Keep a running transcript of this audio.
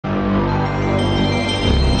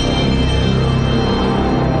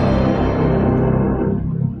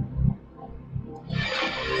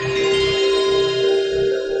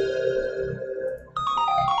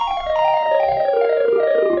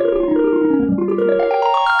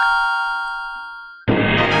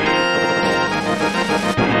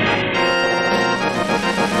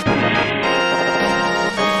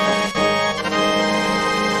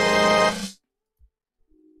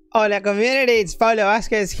Hola community, it's Pablo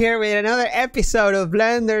Vazquez here with another episode of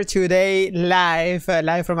Blender Today live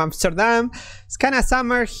from Amsterdam. It's kind of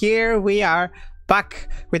summer here. We are back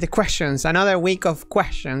with the questions, another week of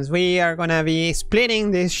questions. We are gonna be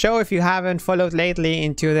splitting this show, if you haven't followed lately,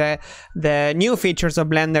 into the new features of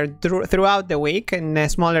Blender throughout the week in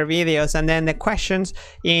smaller videos, and then the questions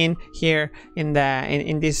in here in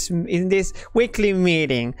this weekly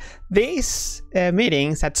meeting. These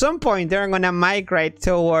meetings, at some point, they're gonna migrate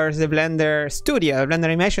towards the Blender Studio, the Blender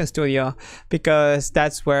Animation Studio, because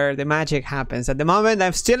that's where the magic happens. At the moment,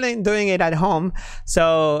 I'm still doing it at home,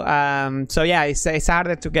 so yeah, it's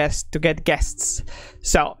harder to get guests.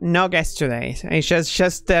 So no guests today. It's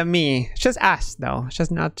just me, just us though,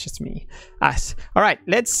 not just me, us. All right,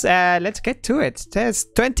 let's get to it. There's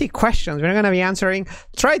 20 questions. We're gonna be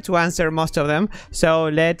try to answer most of them. So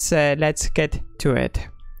let's get to it.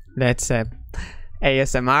 Let's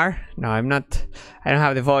ASMR. No, I don't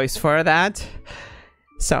have the voice for that.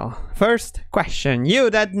 So first question, you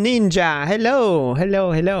that ninja,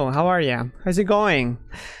 hello, how are you? How's it going?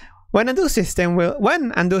 When undo system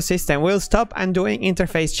will stop undoing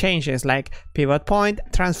interface changes like pivot point,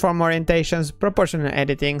 transform orientations, proportional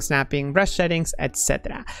editing, snapping, brush settings,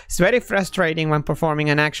 etc. It's very frustrating when performing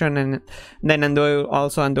an action and then undoing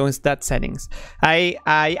that settings. I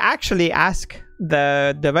actually asked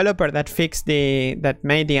the developer that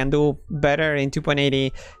made the undo better in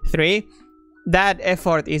 2.83. That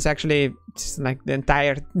effort is actually like the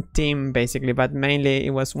entire team basically, but mainly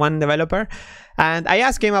it was one developer. And I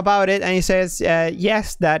asked him about it, and he says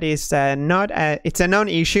yes, that is it's a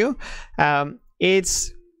non-issue.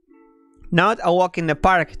 It's not a walk in the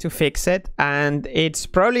park to fix it, and it's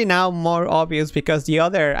probably now more obvious because the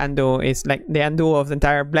other undo is like the undo of the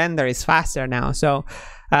entire Blender is faster now. So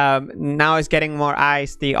now it's getting more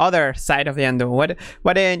eyes the other side of the undo. What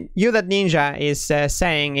you that ninja is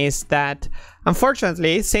saying is that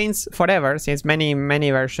unfortunately, since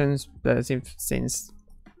many versions, since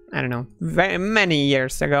I don't know, very many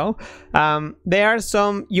years ago, there are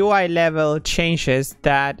some UI level changes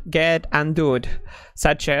that get undone,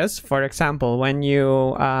 such as, for example, when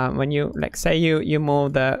you like say you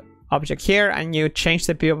move the object here and you change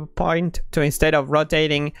the pivot point to, instead of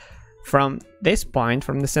rotating from this point,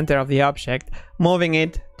 from the center of the object, moving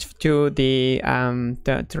it to the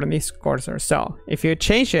to this cursor. So if you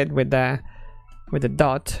change it with the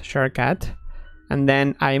dot shortcut, and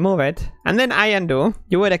then I move it, and then I undo,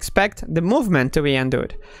 you would expect the movement to be undone,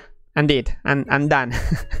 and done.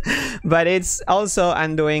 But it's also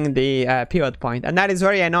undoing the pivot point, and that is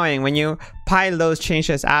very annoying when you pile those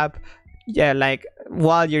changes up. Yeah, like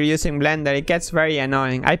while you're using Blender, it gets very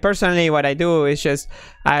annoying. I personally, what I do is just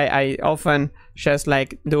I often just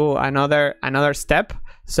like do another step.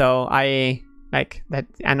 So I like that.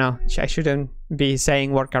 I know I shouldn't be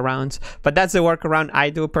saying workarounds, but that's the workaround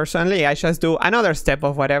I do personally. I just do another step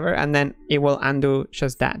of whatever, and then it will undo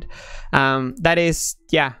just that. That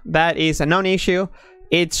is a non-issue.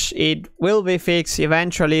 It will be fixed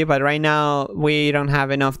eventually, but right now we don't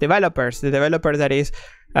have enough developers. The developer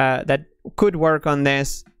that could work on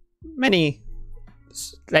this, many,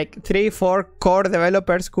 like 3-4 core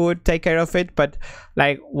developers could take care of it, but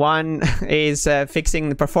like one is fixing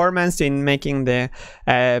the performance in making the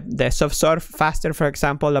soft sort faster, for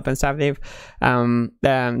example, OpenSubdiv.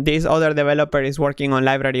 This other developer is working on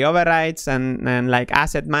library overrides and like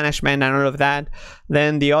asset management and all of that.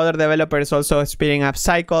 Then the other developer is also speeding up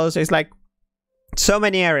cycles. It's like so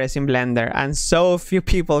many areas in Blender and so few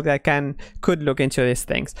people that could look into these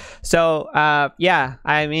things. So yeah,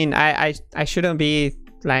 I mean, I shouldn't be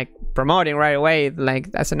like promoting right away like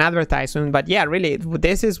as an advertisement, but yeah, really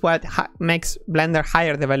this is what makes Blender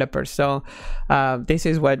hire developers. So this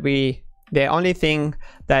is what the only thing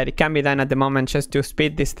that can be done at the moment just to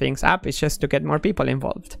speed these things up is just to get more people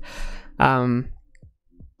involved.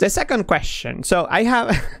 The second question. So I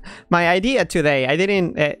have my idea today.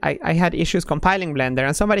 I had issues compiling Blender,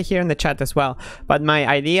 and somebody here in the chat as well. But my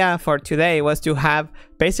idea for today was to have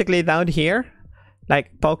basically down here, like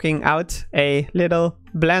poking out a little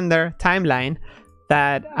Blender timeline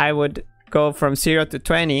that I would go from 0 to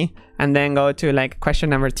 20 and then go to like question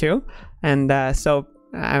number 2. And so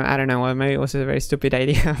I don't know, well, maybe it was a very stupid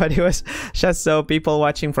idea, but it was just so people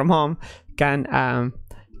watching from home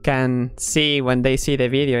can see when they see the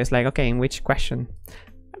video. It's like, okay, in which question?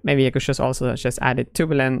 Maybe I could just also just add it to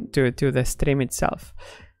the stream itself.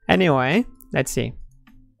 Anyway, let's see.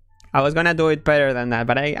 I was gonna do it better than that,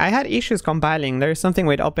 but I had issues compiling. There's something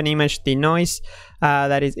with OpenImage, the noise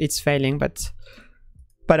it's failing, but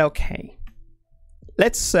okay.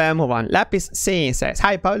 let's move on. Lapis C says,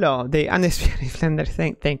 hi Pablo, the undisputed Blender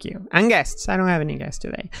thing. Thank you. And guests. I don't have any guests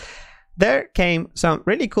today. There came some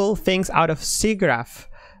really cool things out of SIGGRAPH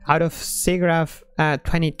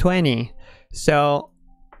 2020. So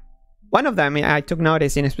one of them I took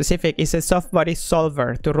notice in specific is a soft body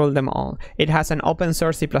solver to rule them all. It has an open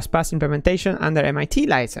source C++ implementation under MIT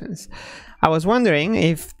license. I was wondering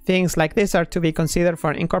if things like this are to be considered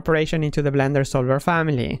for incorporation into the Blender solver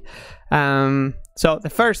family. So the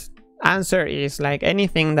first answer is like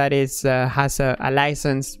anything that is has a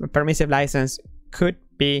license, a permissive license, could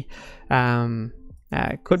be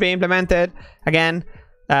implemented. Again,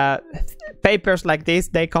 papers like this,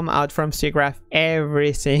 they come out from SIGGRAPH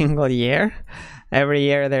every single year. Every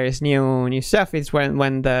year there is new stuff. It's when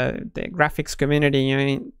the graphics community, you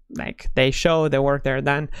know, like they show the work they're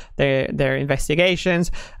done, their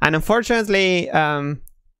investigations, and unfortunately,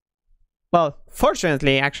 well,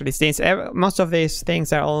 fortunately, actually, since most of these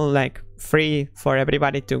things are all like free for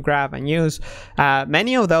everybody to grab and use,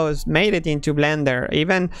 many of those made it into Blender.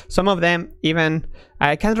 Even some of them, even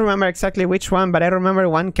I can't remember exactly which one, but I remember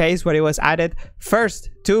one case where it was added first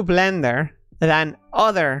to Blender than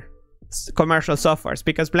other commercial softwares,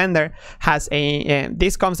 because Blender has a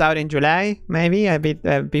this comes out in July, maybe a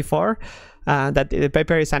bit before that the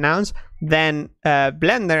paper is announced. Then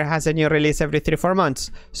Blender has a new release every 3-4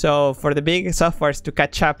 months. So for the big softwares to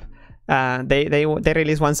catch up, they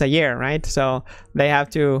release once a year, right? So they have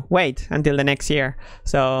to wait until the next year.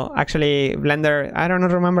 So actually Blender, I don't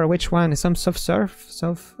remember which one, some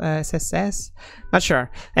SSS, not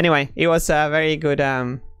sure. Anyway, it was a very good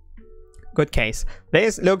good case.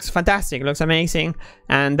 This looks fantastic, looks amazing,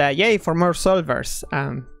 and yay for more solvers.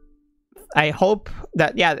 I hope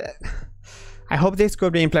that, yeah, I hope this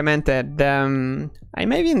could be implemented.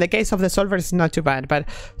 Maybe in the case of the solvers it's not too bad, but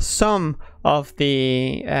some of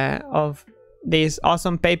the of these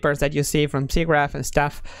awesome papers that you see from SIGGRAPH and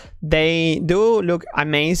stuff, they do look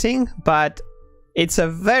amazing, but it's a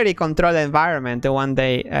very controlled environment, the one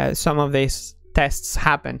they some of these tests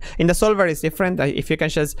happen. In the solver is different. If you can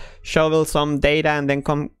just shovel some data and then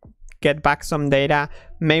get back some data,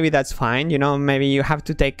 maybe that's fine. You know, maybe you have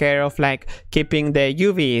to take care of like keeping the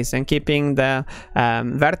UVs and keeping the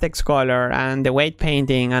vertex color and the weight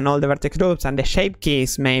painting and all the vertex groups and the shape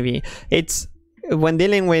keys. Maybe it's when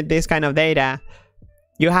dealing with this kind of data,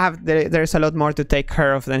 you have there's a lot more to take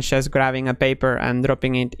care of than just grabbing a paper and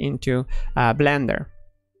dropping it into Blender.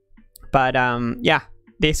 But yeah,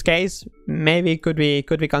 this case maybe could be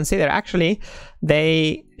considered. Actually,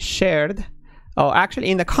 they shared, oh,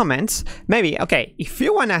 actually in the comments, maybe, okay, if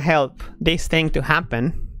you want to help this thing to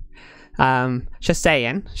happen, just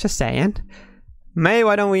saying, maybe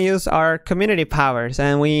why don't we use our community powers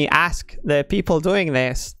and we ask the people doing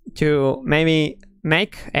this to maybe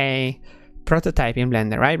make a prototype in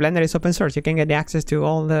Blender, right? Blender is open source, you can get the access to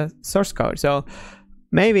all the source code, so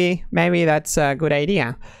maybe that's a good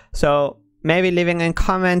idea. So maybe leaving in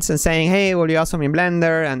comments and saying, hey, will you also in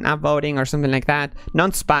Blender, and upvoting or something like that.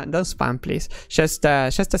 Don't spam, please. Just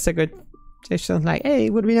as a good, just like, hey,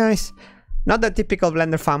 it would be nice. Not the typical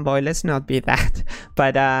Blender fanboy, let's not be that.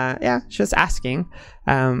 But yeah, just asking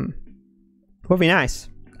would be nice.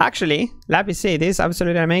 Actually, Lapis C, this is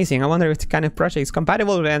absolutely amazing. I wonder if the kind of project is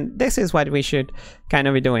compatible, and this is what we should kind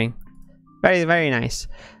of be doing. Very, very nice.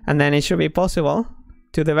 And then it should be possible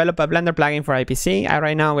to develop a Blender plugin for IPC.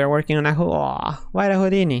 Right now we're working on a why a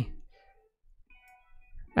Houdini?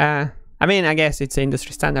 I mean, I guess it's an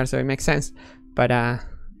industry standard, so it makes sense. But yeah,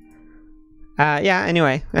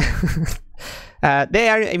 anyway. They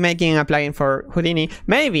are making a plugin for Houdini.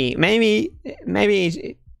 Maybe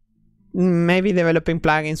developing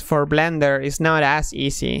plugins for Blender is not as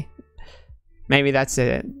easy. Maybe that's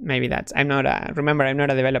it. Maybe that's. Remember, I'm not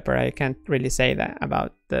a developer. I can't really say that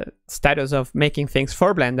about the status of making things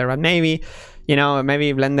for Blender. But maybe, you know,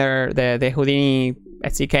 maybe Blender, the Houdini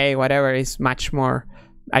SDK, whatever, is much more.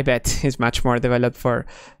 I bet is much more developed for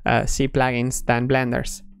C plugins than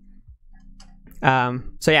Blender's.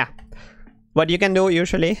 So yeah, what you can do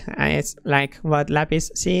usually is like what Lapis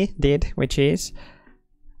C did, which is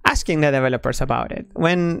asking the developers about it.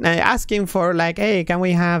 When asking for like, hey, can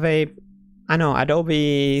we have a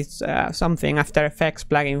Adobe something After Effects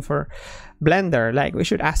plugin for Blender? Like, we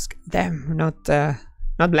should ask them, not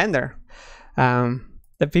Blender,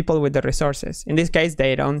 the people with the resources. In this case,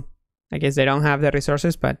 they don't. I guess they don't have the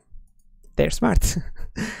resources, but they're smart.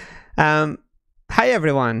 Hi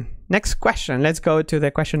everyone. Next question. Let's go to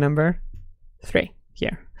the question number 3.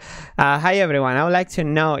 here. Hi everyone, I would like to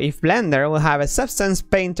know if Blender will have a Substance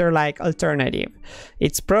Painter-like alternative.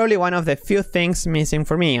 It's probably one of the few things missing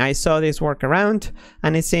for me. I saw this work around,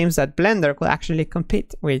 and it seems that Blender could actually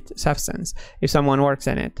compete with Substance if someone works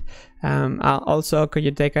in it. Also, could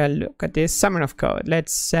you take a look at this summary of code?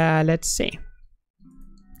 Let's see.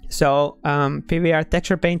 So PBR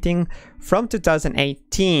texture painting from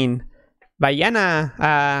 2018 by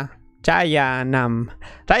Jayanam.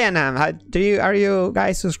 Are you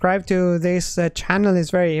guys subscribed to this channel? It's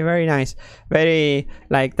very nice, very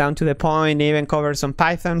like down to the point, even covers some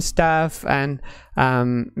Python stuff, and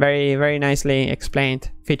very nicely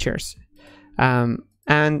explained features.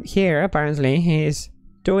 And here apparently he's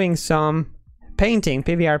doing some painting,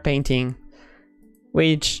 PBR painting,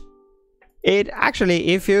 which it actually,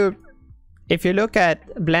 if you look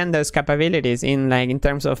at Blender's capabilities in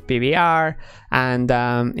terms of PBR and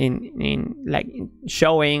in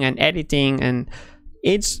showing and editing, and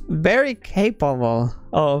it's very capable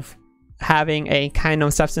of having a kind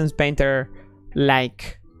of Substance Painter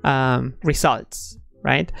like results,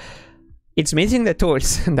 right? It's missing the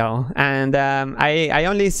tools though, and I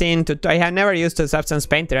only seen I have never used a Substance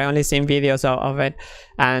Painter. I only seen videos of it,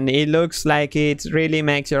 and it looks like it really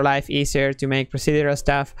makes your life easier to make procedural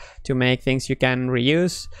stuff, to make things you can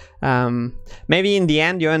reuse. Maybe in the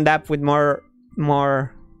end you end up with more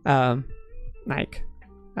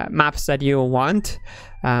maps that you want,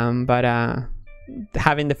 but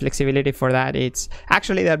having the flexibility for that, it's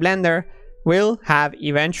actually the Blender will have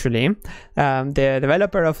eventually. The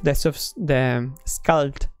developer of the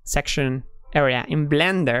sculpt section area in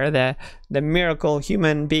Blender, the miracle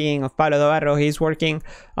human being of Pablo, he's working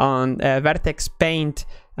on vertex paint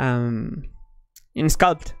in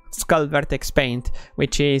sculpt vertex paint,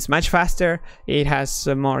 which is much faster. It has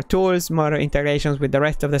more tools, more integrations with the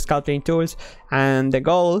rest of the sculpting tools, and the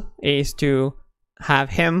goal is to have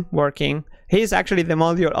him working. He's actually the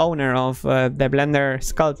module owner of the Blender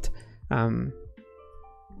sculpt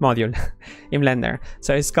module in Blender,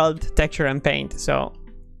 so it's sculpt, texture, and paint. So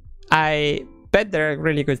I bet there are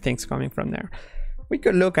really good things coming from there. We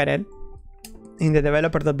could look at it in the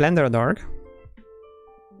developer.blender.org,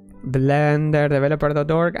 Blender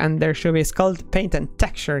developer.org, and there should be sculpt, paint, and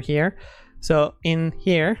texture here. So in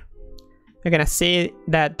here you're gonna see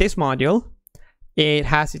that this module, it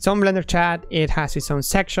has its own Blender chat, it has its own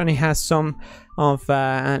section, it has some of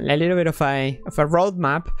a little bit of a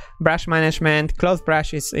roadmap. Brush management, cloth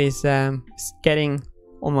brush is getting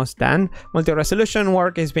almost done. Multi-resolution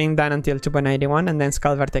work is being done until 2.91, and then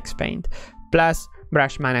sculpt vertex paint plus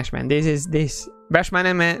brush management. This brush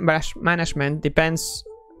management depends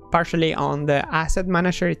partially on the asset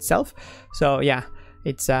manager itself. So yeah,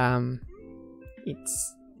 it's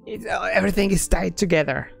everything is tied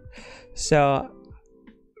together. So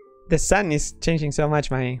the sun is changing so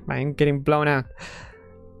much, I'm getting blown out.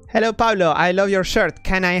 Hello Pablo, I love your shirt.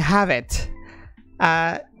 Can I have it?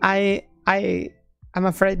 I'm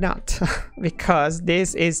afraid not, because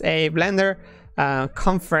this is a Blender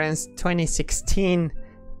conference 2016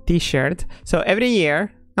 t-shirt. So every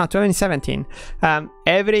year, no, 2017,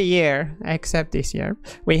 every year except this year,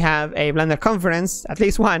 we have a Blender conference, at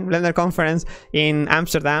least one Blender conference in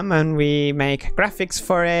Amsterdam, and we make graphics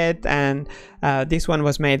for it. And this one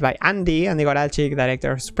was made by Andy Goralczyk,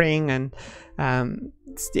 director of Spring, and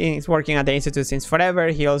he's working at the institute since forever.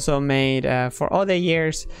 He also made for other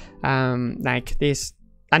years like these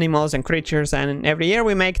animals and creatures, and every year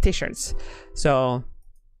we make t-shirts. So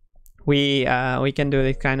we can do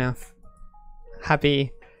this kind of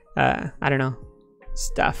happy I don't know,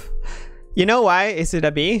 stuff. You know why is it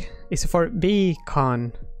a B? It's for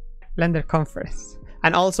BCon, Blender Conference,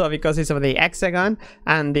 and also because it's of the hexagon,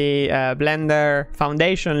 and the Blender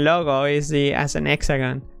Foundation logo is as an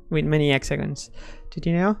hexagon with many hexagons. Did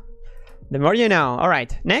you know? The more you know. All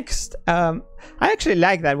right, next. I actually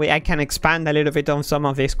like that I can expand a little bit on some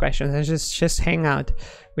of these questions and just hang out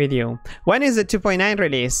with you. When is the 2.9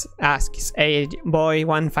 release? Asks a boy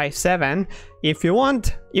 157. If you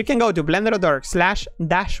want, you can go to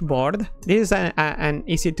blender.org/dashboard. This is an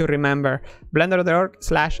easy to remember.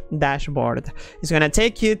 blender.org/dashboard. It's gonna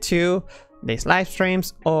take you to these live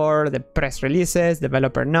streams, or the press releases,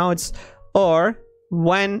 developer notes, or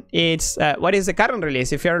when it's what is the current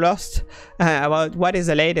release. If you're lost about what is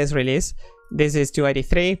the latest release, this is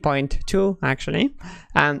 283.2 actually,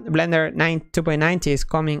 and Blender 2.90 is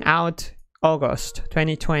coming out August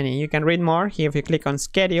 2020. You can read more here. If you click on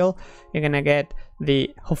schedule, you're gonna get the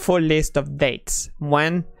full list of dates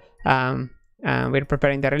when we're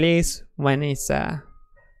preparing the release, when it's the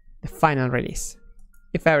final release,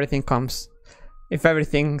 if everything comes if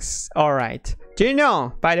everything's all right. Do you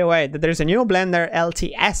know, by the way, that there's a new Blender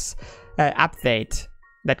LTS update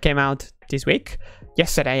that came out this week?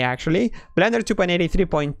 Yesterday, actually. Blender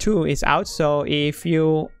 2.83.2 is out, so if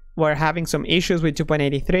you were having some issues with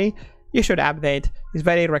 2.83, you should update. It's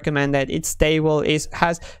very recommended. It's stable. It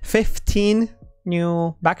has 15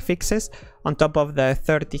 new bug fixes on top of the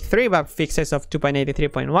 33 bug fixes of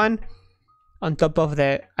 2.83.1, on top of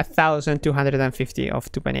the 1,250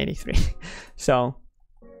 of 2.83. So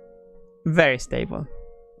very stable.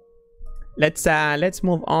 Let's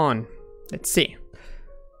move on. Let's see.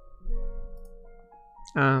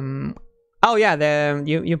 Oh yeah,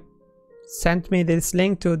 you sent me this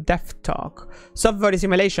link to DevTalk. Soft body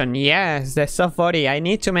simulation. Yes, the soft body. I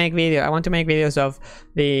need to make video. I want to make videos of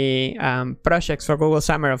the projects for Google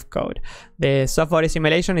Summer of Code. The soft body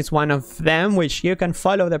simulation is one of them, which you can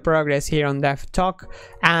follow the progress here on DevTalk.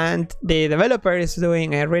 And the developer is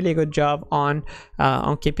doing a really good job on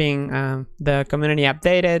keeping the community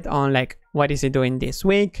updated on like what is he doing this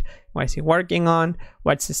week, what is he working on,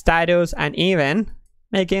 what's the status, and even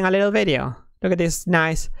making a little video. Look at this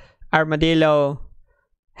nice armadillo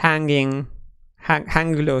hang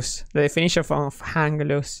loose. The definition of hang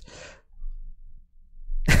loose.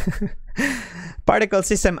 Particle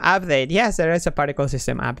system update. Yes, there is a particle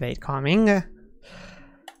system update coming.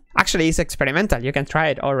 Actually, it's experimental. You can try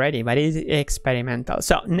it already, but it's experimental.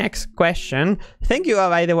 So next question. Thank you,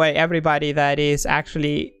 by the way, everybody that is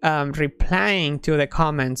actually replying to the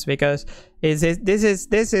comments, because this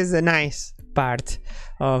is a nice part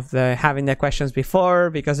of having the questions before,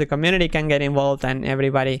 because the community can get involved and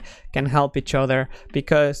everybody can help each other,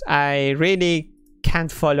 because I really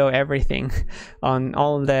can't follow everything on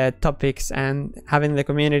all the topics, and having the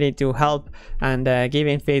community to help and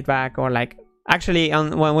giving feedback, or like actually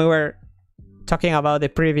when we were talking about the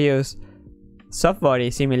previous soft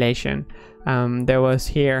body simulation, there was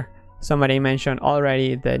here somebody mentioned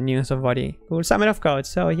already the new soft body Google Summer of Code.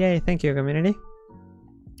 So yay, thank you community.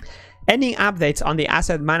 Any updates on the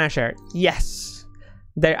asset manager? Yes,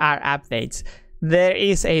 there are updates. There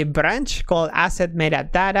is a branch called asset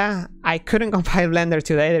metadata. I couldn't compile Blender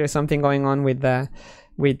today. There is something going on with the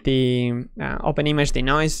open image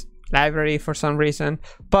denoise library for some reason,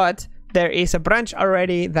 but there is a branch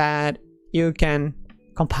already that you can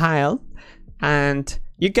compile, and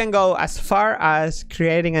you can go as far as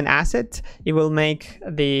creating an asset. It will make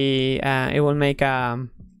the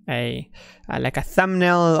like a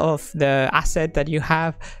thumbnail of the asset that you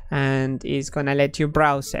have, and it's gonna let you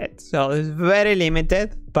browse it. So it's very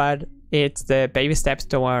limited, but it's the baby steps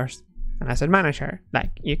towards an asset manager.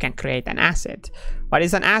 Like you can create an asset. What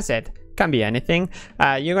is an asset? Can be anything.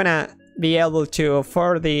 You're gonna be able to,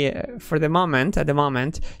 for the moment, at the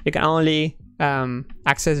moment, you can only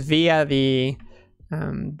access via the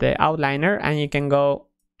outliner, and you can go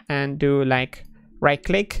and do like right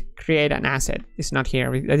click, create an asset. It's not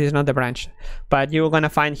here, it is not the branch, but you're gonna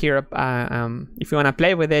find here if you want to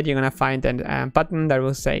play with it, you're gonna find a button that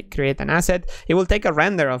will say create an asset. It will take a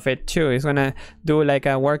render of it too. It's gonna do like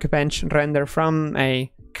a workbench render from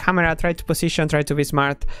a camera. Try to position, try to be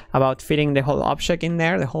smart about fitting the whole object in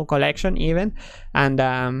there, the whole collection even. And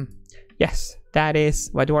yes, that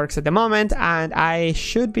is what works at the moment, and I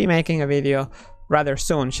should be making a video rather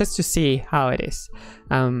soon just to see how it is.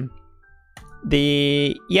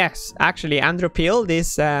 Yes, actually Andrew Peel,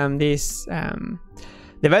 this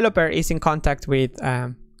developer, is in contact with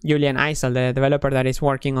Julian Eisel, the developer that is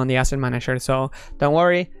working on the asset manager, so don't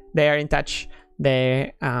worry, they are in touch.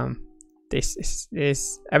 They this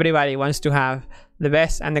is everybody wants to have the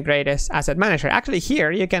best and the greatest asset manager. Actually,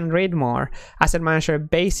 here you can read more asset manager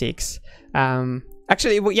basics.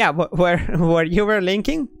 Actually, yeah, where you were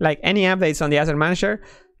linking, like any updates on the asset manager,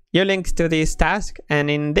 you link to this task, and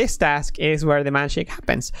in this task is where the magic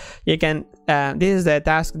happens. You can this is the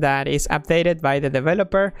task that is updated by the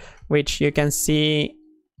developer, which you can see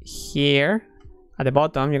here at the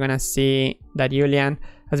bottom. You're gonna see that Julian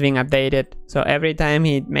has been updated, so every time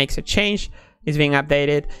he makes a change, it's being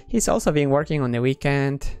updated. He's also been working on the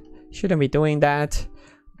weekend. Shouldn't be doing that,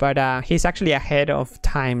 but he's actually ahead of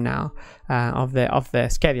time now, of the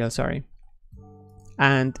schedule, sorry.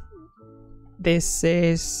 And this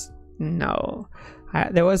is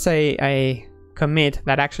there was a commit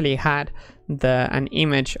that actually had an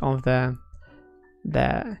image of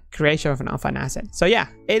the creation of an asset. So yeah,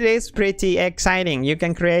 it is pretty exciting. You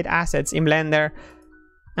can create assets in Blender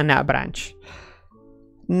and a branch.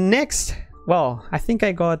 Next, well, I think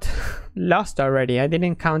I got lost already. I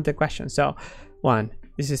didn't count the questions. So 1,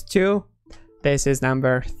 this is 2, this is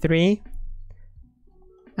number 3,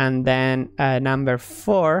 and then number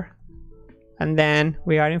 4, and then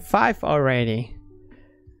we are in 5 already.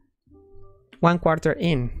 1/4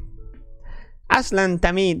 in. Aslan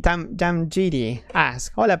Jamjidi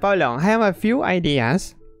asks, Hola Pablo, I have a few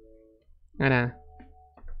ideas. I'm gonna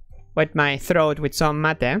wet my throat with some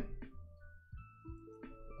mate.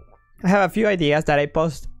 I have a few ideas that I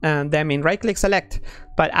post them in right-click select,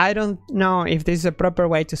 but I don't know if this is a proper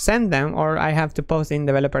way to send them or I have to post in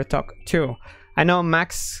developer talk too. I know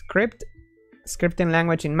Max scripting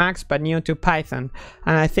language in Max, but new to Python,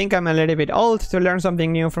 and I think I'm a little bit old to learn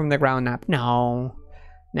something new from the ground up. No,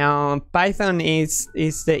 Python is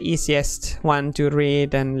the easiest one to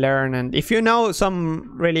read and learn, and if you know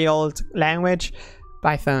some really old language,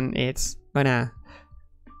 Python, it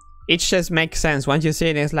just makes sense. Once you see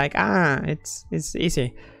it, it's like, it's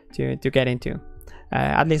easy to get into,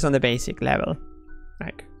 at least on the basic level.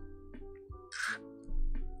 Like,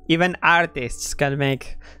 even artists can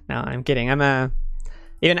make, no, I'm kidding.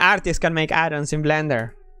 Even artists can make add-ons in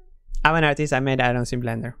Blender. I'm an artist, I made add-ons in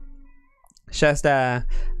Blender. Just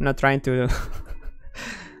not trying to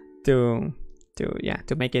to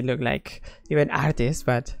make it look like even artists,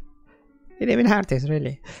 but even artists,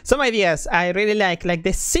 really. Some ideas I really like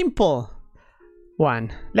the simple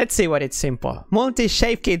one. Let's see what it's simple.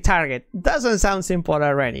 Multi-shape key target. Doesn't sound simple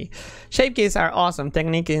already. Shape keys are awesome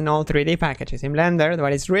technique in all 3D packages. In Blender,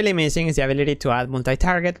 what is really missing is the ability to add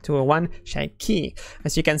multi-target to one shape key.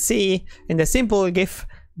 As you can see in the simple GIF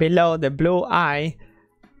below, the blue eye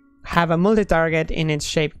have a multi-target in its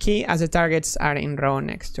shape key as the targets are in row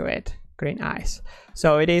next to it. Green eyes.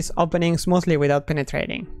 So it is opening smoothly without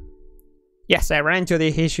penetrating. Yes, I ran into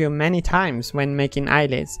this issue many times when making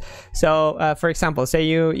eyelids. So, for example, say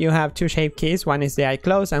you have two shape keys. One is the eye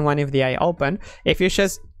closed and one is the eye open. If you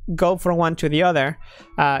just go from one to the other,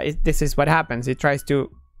 this is what happens. It tries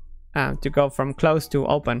to go from closed to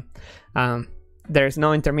open. There's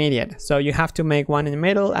no intermediate. So you have to make one in the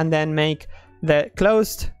middle and then make the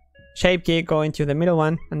closed shape key go into the middle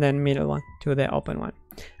one and then middle one to the open one.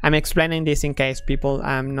 I'm explaining this in case people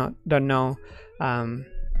don't know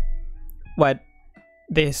what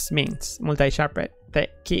this means. Multi-shape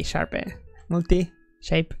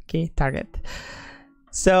key target.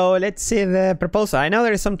 So let's see the proposal. I know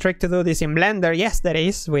there is some trick to do this in Blender. Yes, there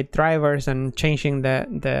is, with drivers and changing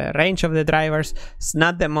the range of the drivers. It's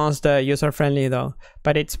not the most user-friendly though,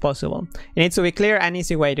 but it's possible. It needs to be clear and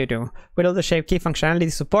easy way to do, with all the shape key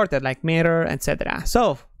functionality supported, like mirror, etc.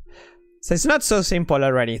 So it's not so simple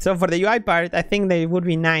already. So for the UI part, I think that it would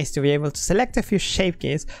be nice to be able to select a few shape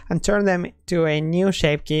keys and turn them to a new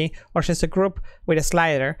shape key, or just a group with a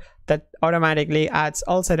slider that automatically adds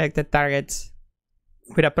all selected targets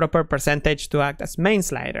with a proper percentage to act as main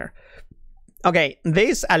slider. Okay,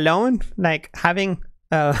 this alone, like having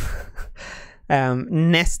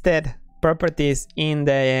nested properties in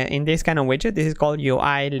this kind of widget, this is called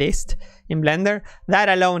UI list in Blender. That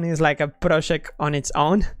alone is like a project on its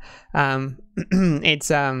own. We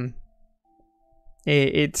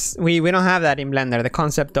don't have that in Blender, the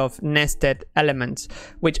concept of nested elements,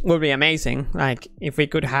 which would be amazing. Like if we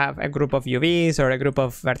could have a group of UVs or a group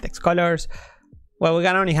of vertex colors. Well, we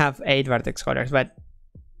can only have 8 vertex colors, but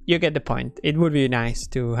you get the point. It would be nice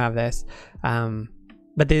to have this,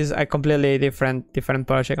 but this is a completely different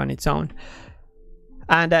project on its own.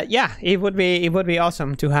 And yeah, it would be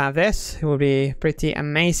awesome to have this. It would be pretty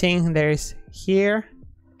amazing. There's here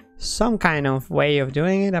some kind of way of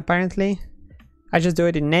doing it. Apparently, I just do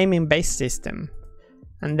it in naming based system,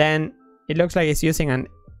 and then it looks like it's using an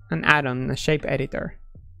add-on, a shape editor.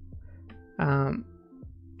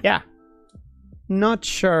 Yeah. Not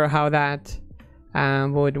sure how that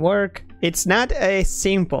would work. It's not a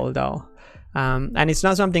simple though, and it's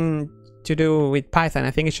not something to do with Python.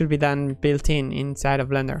 I think it should be done built-in inside of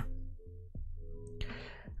Blender.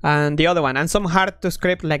 And the other one, and some hard to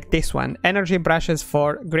script like this one, energy brushes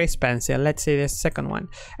for grease pencil. Let's see the second one,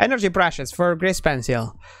 energy brushes for grease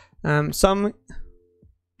pencil. Some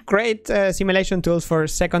great simulation tools for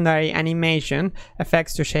secondary animation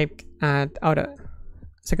effects to shape at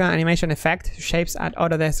second animation effect shapes at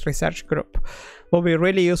Autodesk Research Group will be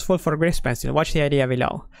really useful for grease pencil. Watch the idea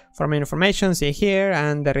below. For more information, see here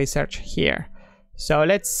and the research here. So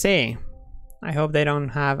let's see. I hope they don't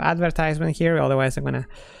have advertisement here, otherwise I'm gonna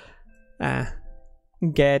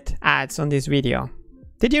get ads on this video.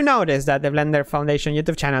 Did you notice that the Blender Foundation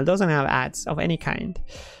YouTube channel doesn't have ads of any kind?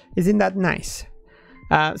 Isn't that nice?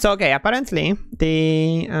 So okay, apparently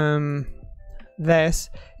this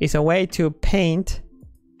is a way to paint.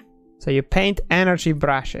 So you paint energy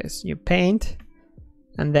brushes. You paint,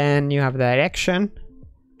 and then you have direction,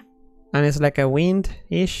 and it's like a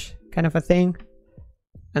wind-ish kind of a thing.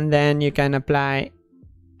 And then you can apply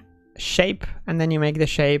shape, and then you make the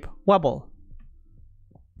shape wobble.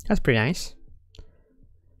 That's pretty nice.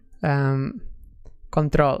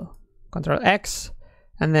 control X,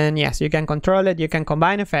 and then yes, you can control it. You can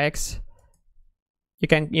combine effects. You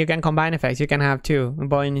can combine effects. You can have two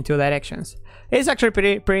going in two directions. It's actually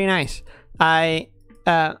pretty nice.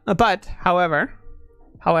 But however,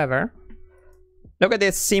 look at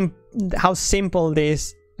this how simple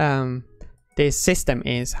this system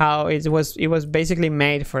is. How it was basically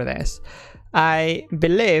made for this. I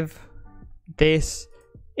believe this.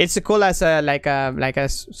 It's cool as a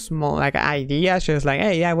small idea. Just like,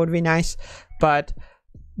 hey, yeah, it would be nice. But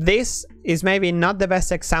this is maybe not the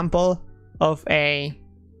best example of a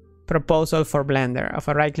proposal for Blender, of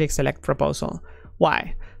a right-click select proposal.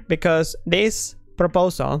 Why? Because this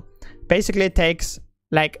proposal basically takes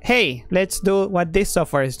like, hey, let's do what this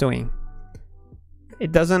software is doing.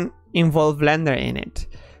 It doesn't involve Blender in it.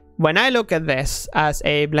 When I look at this as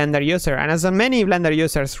a Blender user, and as many Blender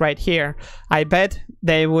users right here, I bet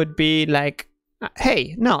they would be like,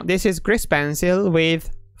 hey, no, this is grease pencil with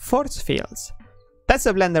force fields. That's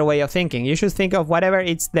the Blender way of thinking. You should think of whatever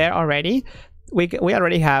it's there already. We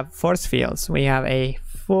already have force fields. We have a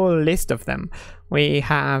full list of them. We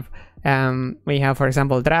have, for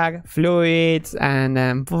example, drag, fluids,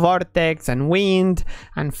 and vortex, and wind,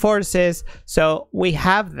 and forces. So we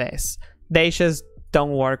have this. They just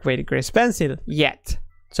don't work with grease pencil yet.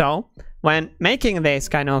 So when making this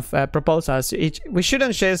kind of proposals, we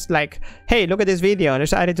shouldn't just like, hey, look at this video,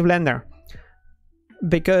 let's add it to Blender.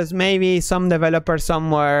 Because maybe some developer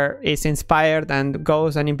somewhere is inspired and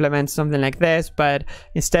goes and implements something like this, but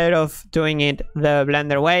instead of doing it the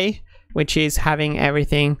Blender way, which is having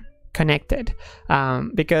everything connected,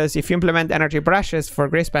 because if you implement energy brushes for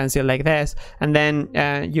grease pencil like this, and then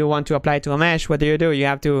you want to apply to a mesh, what do? You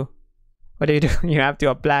have to you have to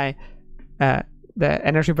apply the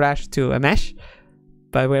energy brush to a mesh,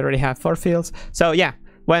 but we already have force fields. So yeah,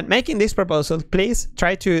 when making this proposal, please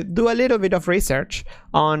try to do a little bit of research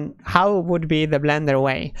on how would be the Blender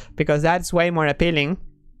way, because that's way more appealing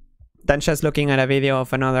than just looking at a video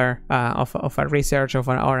of another of a research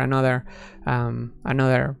or another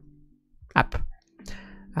app.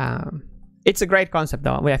 It's a great concept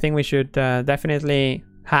though. I think we should definitely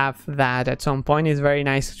have that at some point. It's very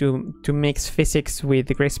nice to mix physics with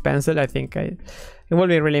the grease pencil. I think it will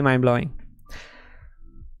be really mind-blowing.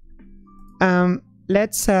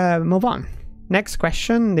 Let's move on. Next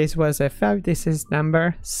question. This was this is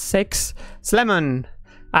number 6. Slemon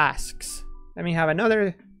asks, let me have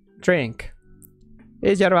another drink.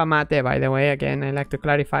 It's yerba mate, by the way. Again, I like to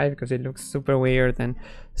clarify because it looks super weird and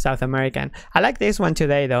South American. I like this one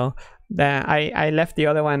today though. I left the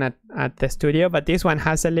other one at the studio, but this one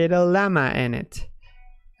has a little llama in it.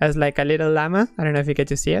 Has like a little llama. I don't know if you get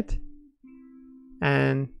to see it.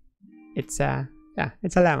 And it's yeah,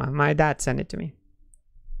 it's a llama. My dad sent it to me.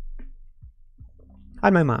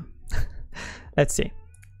 And my mom. Let's see.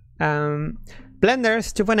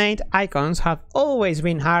 Blender's 2.8 icons have always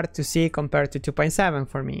been hard to see compared to 2.7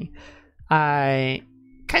 for me. I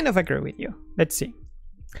kind of agree with you. Let's see.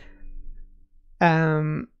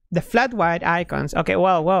 The flat white icons. Okay,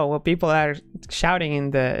 well, people are shouting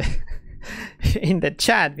in the in the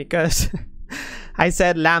chat because I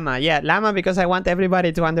said llama. Yeah, llama because I want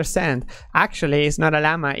everybody to understand. Actually, it's not a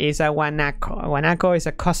llama, it's a guanaco. A guanaco is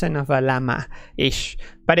a cousin of a llama-ish.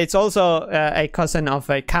 But it's also a cousin of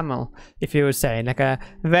a camel, if you would say. Like a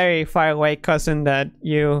very far away cousin that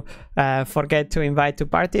you forget to invite to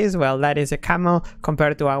parties. Well, that is a camel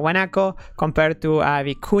compared to a guanaco, compared to a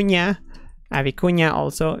vicuña. A vicuña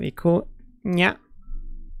also. Vicuña.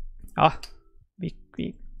 Oh,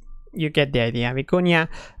 you get the idea. Vicuña,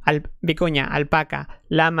 alpaca,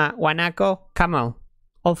 llama, guanaco, camel.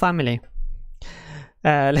 All family.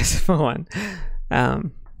 Let's move on.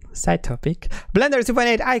 Side topic. Blender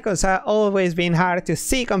 2.8 icons have always been hard to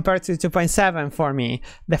see compared to 2.7 for me.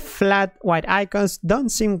 The flat white icons don't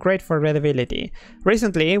seem great for readability.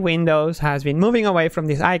 Recently, Windows has been moving away from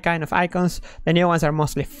this kind of icons. The new ones are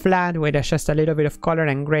mostly flat with just a little bit of color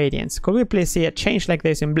and gradients. Could we please see a change like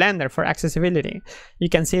this in Blender for accessibility? You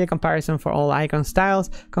can see the comparison for all icon styles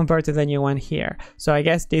compared to the new one here. So I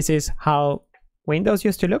guess this is how Windows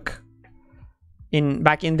used to look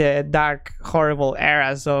back in the dark, horrible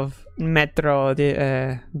eras of Metro,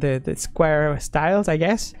 the square styles, I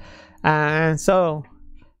guess. So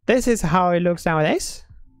this is how it looks nowadays,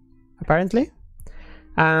 apparently.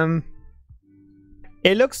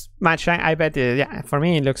 It looks much. I bet. Yeah, for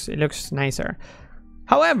me, it looks nicer.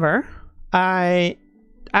 However, I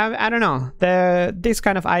don't know. These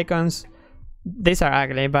kind of icons these are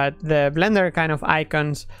ugly, but the Blender kind of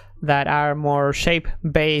icons that are more shape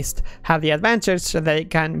based have the advantage so they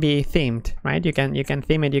can be themed, right? You can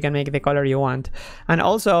theme it, you can make the color you want. And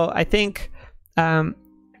also I think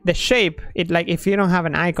the shape, like if you don't have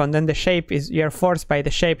an icon, then the shape is, you're forced by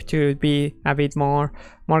the shape to be a bit more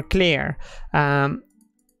clear.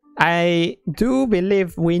 I do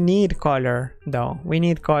believe we need color though. We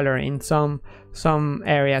need color in some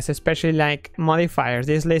areas, especially like modifiers.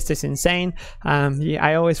 This list is insane.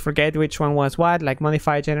 I always forget which one was what, like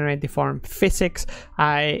modify, generate, deform, physics.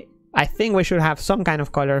 I think we should have some kind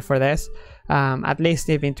of color for this, at least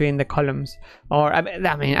in between the columns. Or I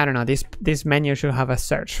mean, I don't know, this menu should have a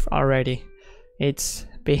search already. It's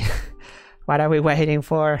what are we waiting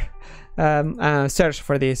for? Search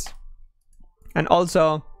for this. And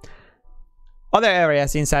also other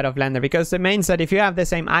areas inside of Blender, because it means that if you have the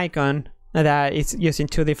same icon that is using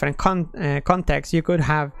two different contexts, you could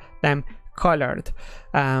have them colored.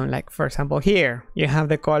 Like for example here you have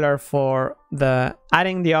the color for the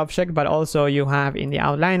adding the object, but also you have in the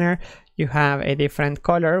outliner you have a different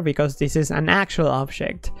color because this is an actual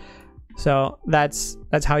object. So that's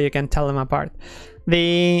how you can tell them apart.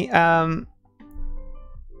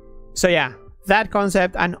 So yeah, that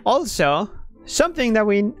concept. And also something that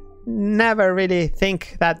we never really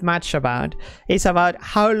think that much about is about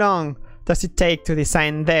how long does it take to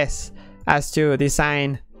design this as to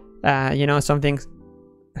design you know, something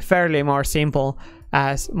fairly more simple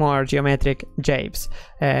as more geometric shapes.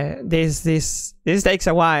 This takes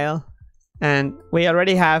a while, and we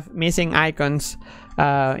already have missing icons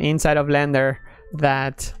inside of Blender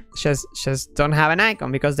that just don't have an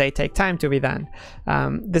icon because they take time to be done.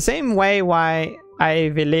 The same way why I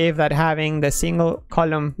believe that having the single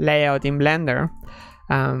column layout in Blender,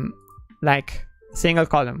 like single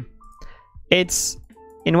column, it's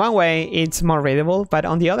in one way it's more readable, but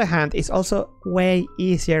on the other hand it's also way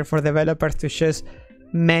easier for developers to just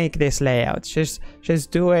make this layout. Just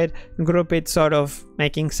do it, group it, sort of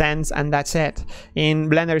making sense, and that's it. In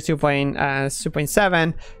Blender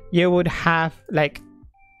 2.7 you would have like,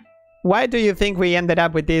 why do you think we ended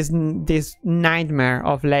up with this nightmare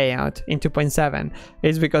of layout in 2.7?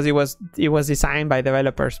 It's because it was designed by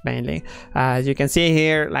developers mainly. As you can see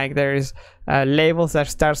here, like there's labels that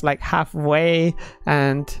starts like halfway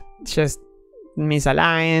and just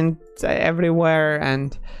misaligned everywhere,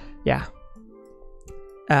 and yeah.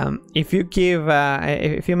 If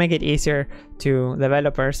you make it easier to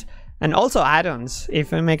developers, and also add-ons,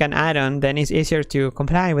 if you make an add-on, then it's easier to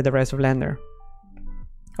comply with the rest of Blender.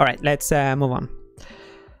 All right, let's move on.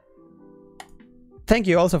 Thank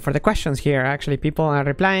you also for the questions here. Actually, people are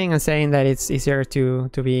replying and saying that it's easier to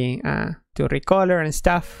recolor and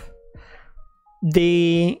stuff.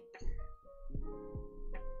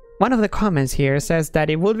 One of the comments here says that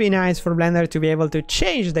it would be nice for Blender to be able to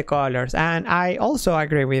change the colors, and I also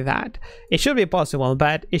agree with that. It should be possible,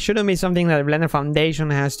 but it shouldn't be something that Blender Foundation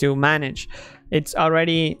has to manage. It's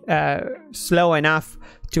already slow enough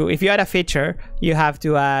to, if you add a feature, you have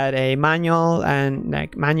to add a manual and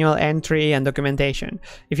like manual entry and documentation.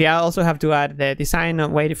 If you also have to add the design,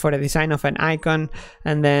 wait for the design of an icon,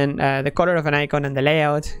 and then the color of an icon and the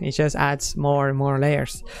layout, it just adds more and more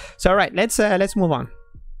layers. So all right, let's move on.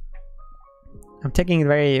 I'm taking it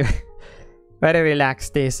very very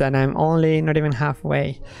relaxed this, and I'm only not even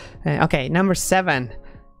halfway. Okay, number 7,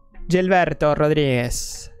 Gilberto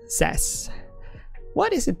Rodriguez says,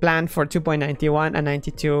 what is the plan for 2.91 and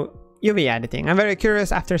 92 UV editing? I'm very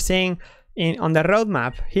curious after seeing on the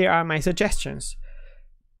roadmap. Here are my suggestions.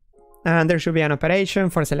 And there should be an operation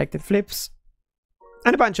for selected flips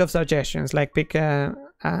and a bunch of suggestions, like pick add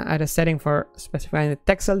a setting for specifying the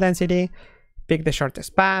textile density, pick the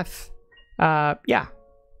shortest path. Yeah.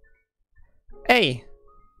 Hey,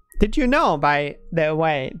 did you know, by the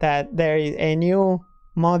way, that there is a new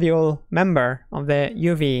module member of the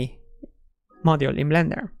UV module in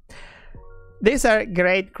Blender? These are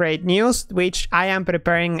great news, which I am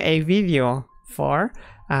preparing a video for.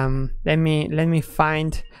 Let me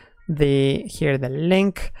find the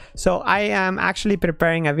link. So I am actually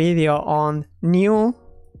preparing a video on new,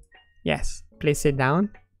 yes, please sit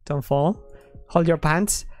down, don't fall, hold your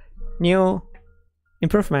pants, new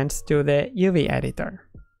improvements to the UV editor.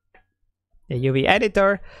 The UV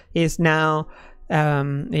editor is now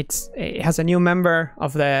it has a new member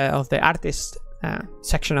of the artist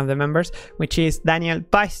section of the members, which is Daniel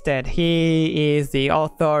Bysted. He is the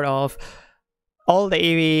author of all the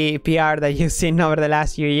EV PR that you've seen over the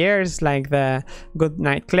last few years, like the Good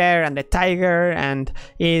Night Claire and the Tiger, and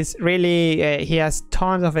is really he has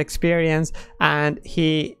tons of experience, and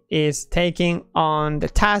he is taking on the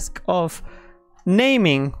task of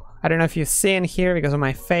naming I don't know if you've seen here because of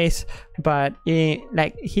my face, but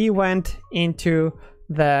he went into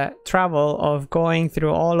the trouble of going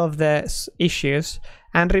through all of the issues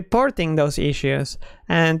and reporting those issues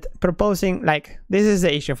and proposing, like, this is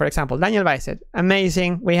the issue. For example, Daniel Vazquez,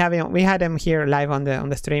 amazing. We had him here live on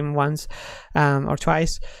the stream once or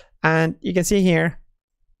twice, and you can see here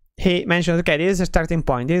he mentions, okay, this is a starting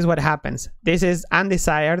point, this is what happens, this is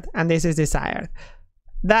undesired and this is desired.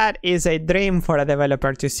 That is a dream for a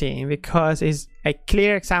developer to see, because it's a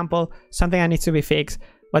clear example, something that needs to be fixed,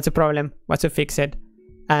 what's the problem, what's to fix it,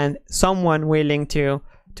 and someone willing to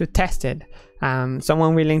test it.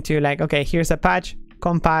 Someone willing to, like, okay, here's a patch,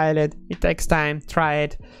 compile it, it takes time, try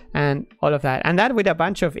it, and all of that. And that with a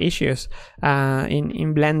bunch of issues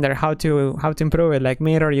in Blender, how to improve it, like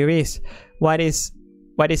mirror UVs, what is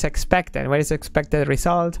expected, what is expected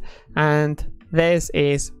result, and this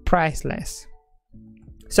is priceless.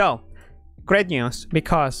 So great news,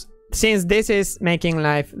 because since this is making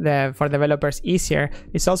life for developers easier,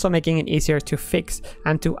 it's also making it easier to fix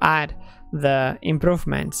and to add the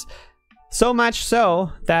improvements. So much so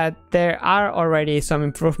that there are already some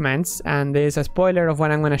improvements, and there's a spoiler of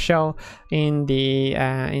what I'm going to show in the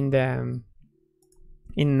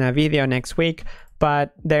video next week.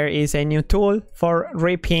 But there is a new tool for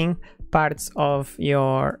ripping parts of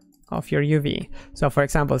your UV. So for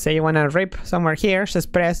example, say you want to rip somewhere here,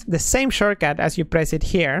 just press the same shortcut as you press it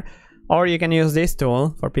here, or you can use this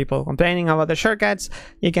tool for people complaining about the shortcuts.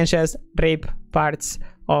 You can just rip parts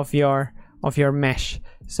of your mesh.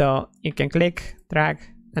 So you can click, drag,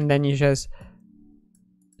 and then you just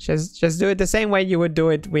do it the same way you would do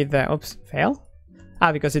it with the, oops, fail.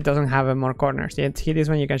 Because it doesn't have more corners. This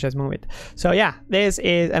one you can just move it. So yeah, this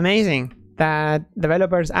is amazing that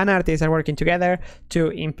developers and artists are working together to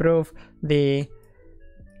improve the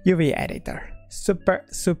UV editor. Super,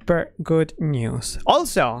 super good news.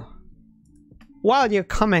 Also, while you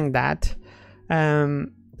comment that,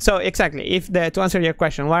 so exactly, to answer your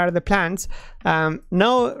question, what are the plans?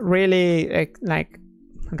 No really like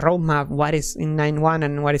roadmap, what is in 9.1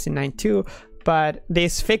 and what is in 9.2. But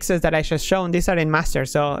these fixes that I just shown, these are in master.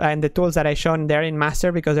 So, and the tools that I shown, they're in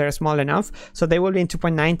master because they're small enough. So they will be in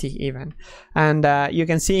 2.90 even. And you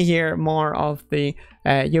can see here more of the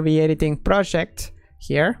UV editing project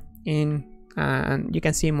here and you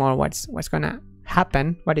can see more what's gonna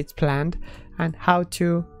happen, what is planned, and how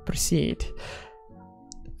to proceed.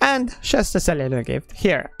 And just as a little gift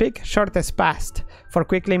here, pick shortest path for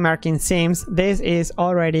quickly marking seams. This is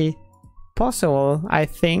already possible, I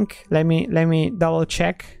think. Let me double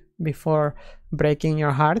check before breaking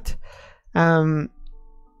your heart. Path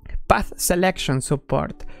selection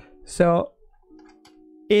support. So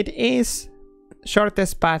it is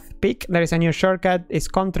shortest path pick. There is a new shortcut, it's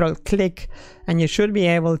control click, and you should be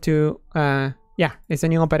able to yeah, it's a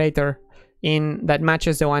new operator that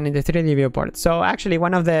matches the one in the 3D viewport. So actually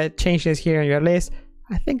one of the changes here in your list,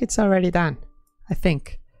 I think it's already done. I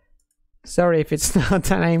think. Sorry if it's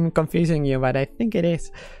not and I'm confusing you, but I think it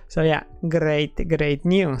is. So yeah, great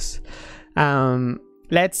news.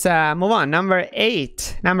 Let's move on. Number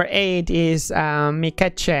 8. Number 8 is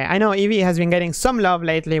Mikeche. I know Eevee has been getting some love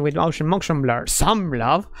lately with motion blur. Some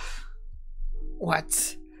love?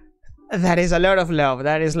 What? That is a lot of love.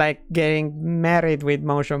 That is like getting married with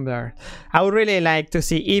motion blur. I would really like to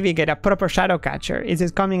see Eevee get a proper shadow catcher. Is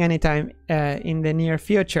it coming anytime in the near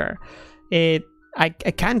future? I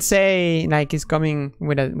can't say like it's coming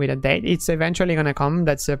with a date. It's eventually gonna come.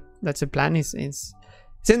 That's a plan. It's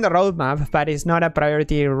in the roadmap, but it's not a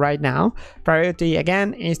priority right now. Priority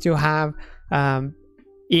again is to have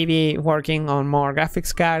Eevee working on more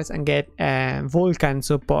graphics cards and get Vulkan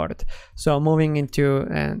support. So moving into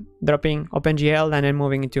dropping OpenGL and then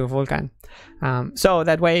moving into Vulkan. So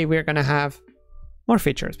that way we're gonna have more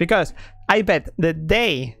features, because I bet the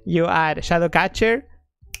day you add Shadow Catcher,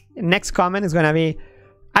 next comment is gonna be,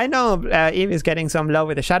 I know Eevee is getting some love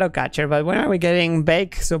with the Shadow Catcher, but when are we getting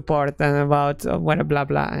bake support and about what blah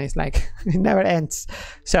blah, and it's like it never ends.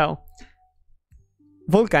 So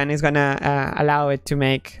Vulkan is gonna allow it to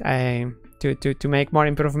make to make more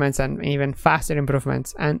improvements and even faster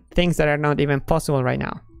improvements and things that are not even possible right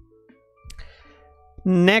now.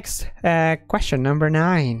 Next question, number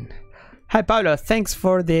 9. Hi Pablo, thanks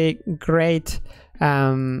for the great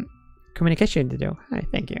communication to do. Hi,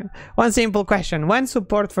 thank you. One simple question: when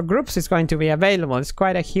support for groups is going to be available? It's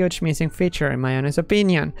quite a huge missing feature in my honest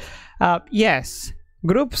opinion. Yes,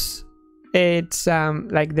 groups, it's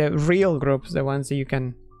like the real groups, the ones that you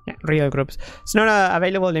can Yeah, real groups. It's not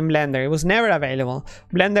available in Blender. It was never available.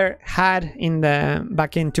 Blender had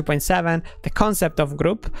back in 2.7 the concept of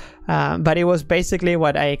group, but it was basically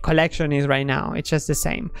what a collection is right now. It's just the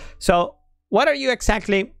same. So what are you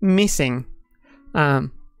exactly missing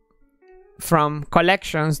from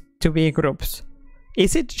collections to be groups?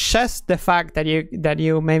 Is it just the fact that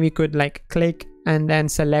you maybe could like click and then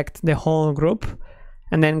select the whole group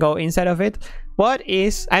and then go inside of it? What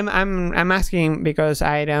is, I'm asking because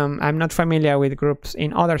I'm not familiar with groups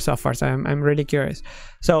in other software, so I'm really curious.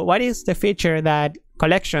 So what is the feature that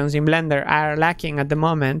collections in Blender are lacking at the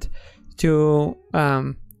moment to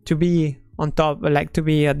be on top, like to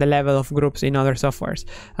be at the level of groups in other softwares?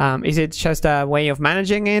 Is it just a way of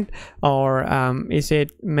managing it, or is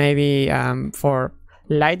it maybe for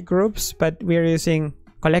light groups, but we're using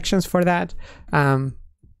collections for that?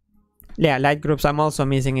 Yeah, light groups, I'm also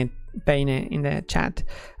missing it. Payne in the chat.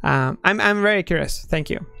 I'm very curious. Thank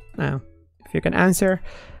you. If you can answer.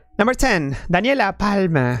 Number 10, Daniela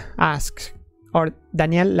Palme asks, or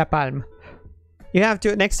Daniel La Palme. You have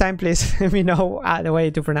to, next time please let me know the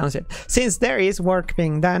way to pronounce it. Since there is work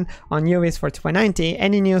being done on UVs for 2.90,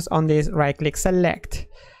 any news on this? Right click select.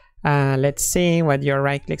 Let's see what your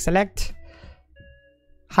right click select.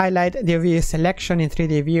 Highlight the view selection in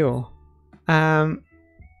 3D view. I'm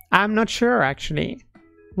not sure actually.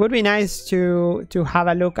 Would be nice to have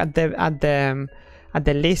a look at the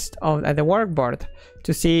list of the workboard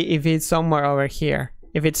to see if it's somewhere over here.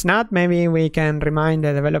 If it's not, maybe we can remind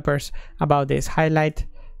the developers about this. Highlight.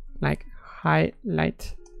 No,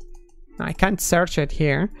 I can't search it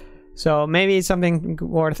here, so maybe it's something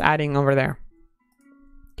worth adding over there.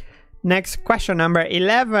 Next question, number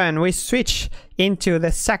 11. We switch into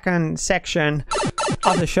the second section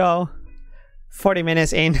of the show. 40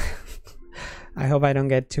 minutes in. I hope I don't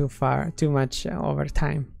get too much over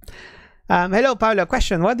time. Hello, Pablo.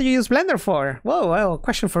 Question: what do you use Blender for? Whoa,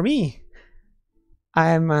 question for me.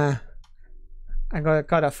 I got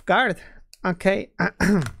caught off guard. Okay.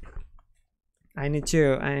 I need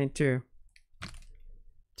to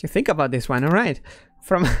think about this one. All right.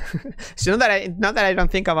 From it's not that I don't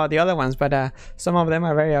think about the other ones, but some of them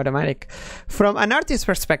are very automatic. From an artist's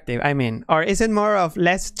perspective, I mean, or is it more of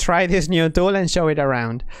let's try this new tool and show it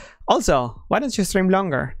around? Also, why don't you stream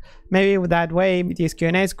longer? Maybe that way, these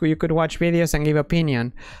Q&As, you could watch videos and give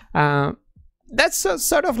opinion. That's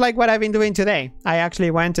sort of like what I've been doing today. I actually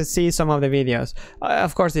went to see some of the videos.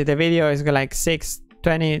 Of course, if the video is like 6,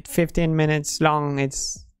 20, 15 minutes long,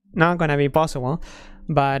 it's not gonna be possible.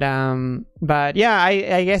 But yeah,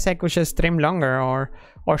 I guess I could just stream longer, or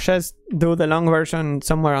just do the long version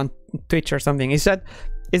somewhere on Twitch or something. Is it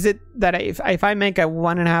that if I make a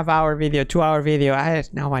 1.5 hour video, 2 hour video,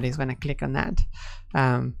 nobody's gonna click on that.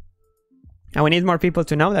 And we need more people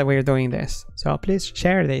to know that we're doing this. So please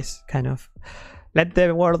share this, kind of let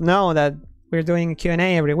the world know that we're doing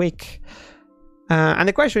Q&A every week. And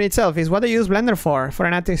the question itself is, what do you use Blender for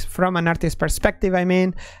an artist, from an artist perspective, I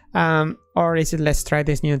mean, or is it let's try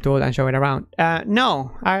this new tool and show it around?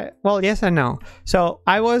 No, well, yes and no. So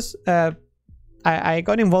I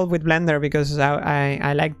got involved with Blender because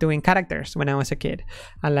I like doing characters when I was a kid.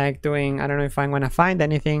 I like doing, I don't know if I'm gonna find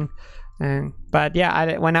anything, but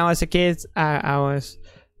yeah, when I was a kid, I was,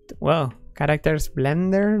 well, characters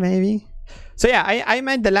Blender maybe. So yeah, I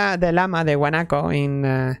made the llama, the guanaco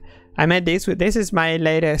in. I made this. This is my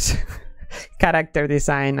latest character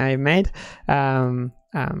design I made,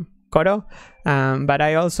 Koro. But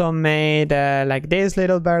I also made like this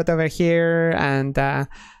little bird over here, and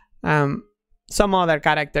some other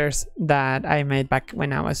characters that I made back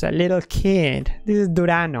when I was a little kid. This is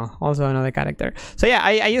Durano, also another character. So yeah,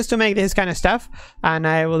 I used to make this kind of stuff, and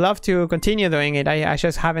I would love to continue doing it. I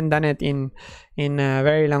just haven't done it in a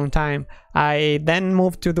very long time. I then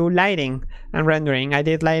moved to do lighting and rendering. I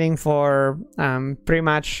did lighting for pretty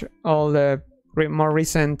much all the more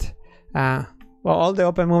recent, well, all the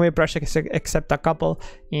open movie projects except a couple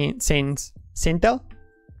since Sintel.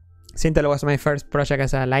 Sintel was my first project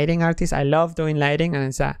as a lighting artist. I love doing lighting, and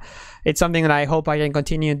it's something that I hope I can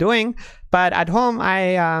continue doing. But at home,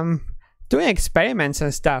 I doing experiments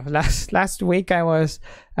and stuff. Last week I was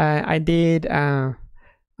I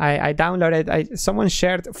downloaded. Someone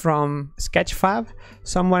shared from Sketchfab.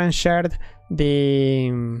 Someone shared the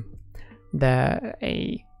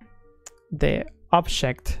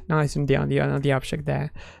object. No, it's the object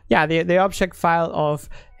there. Yeah, the object file of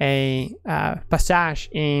a passage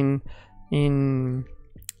in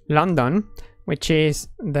London, which is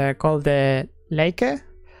called the Lake,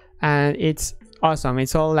 and it's awesome.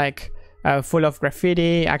 It's all like full of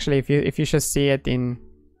graffiti. Actually, if you just see it in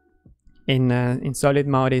in solid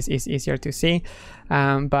mode is easier to see,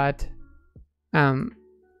 but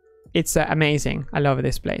it's amazing. I love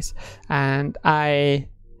this place, and I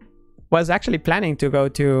was actually planning to go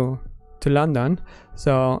to London,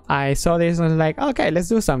 so I saw this and was like, okay, let's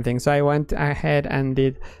do something. So I went ahead and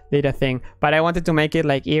did a thing, but I wanted to make it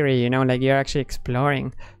like eerie, you know, like you're actually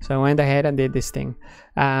exploring. So I went ahead and did this thing,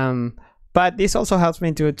 but this also helps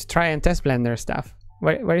me to try and test Blender stuff.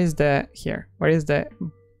 Where is the here? Where is the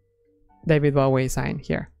David Bowie sign?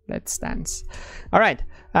 Here, Let's Dance. All right,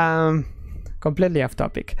 completely off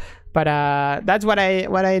topic, but that's what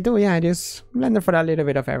I do. Yeah, I use Blender for a little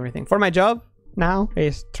bit of everything. For my job now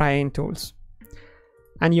is trying tools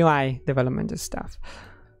and UI development stuff.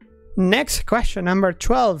 Next question, number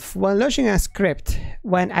 12. When launching a script,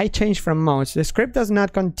 when I change from modes, the script does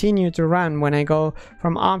not continue to run when I go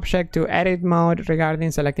from object to edit mode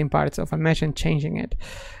regarding selecting parts of a mesh and changing it.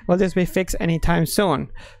 Will this be fixed anytime soon?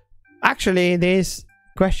 Actually, this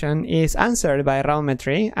question is answered by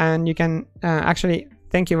Geometry, and you can actually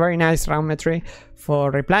thank you very nice Geometry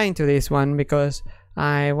for replying to this one, because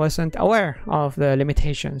I wasn't aware of the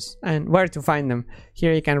limitations and where to find them.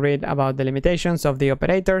 Here you can read about the limitations of the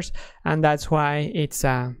operators, and that's why it's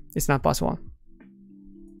not possible.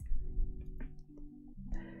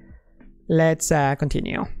 Let's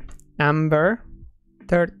continue. Number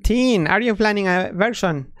 13. Are you planning a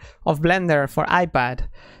version of Blender for iPad?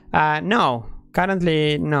 No,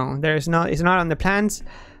 currently no. It's not on the plans.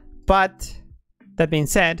 But that being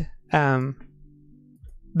said,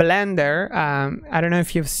 Blender, I don't know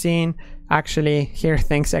if you've seen, actually here,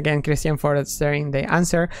 thanks again Christian for sharing the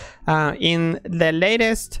answer, in the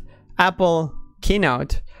latest Apple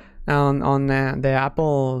keynote on the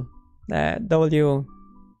Apple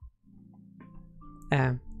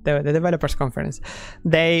the developers conference,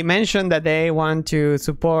 they mentioned that they want to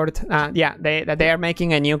support that they are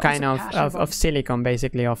making a new kind of silicon,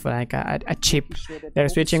 basically, of like a chip. They're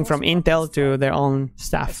switching from Intel to their own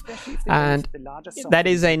stuff, and that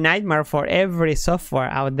is a nightmare for every software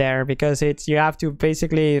out there, because you have to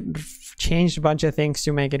basically change a bunch of things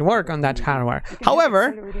to make it work on that hardware.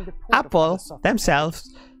 However, Apple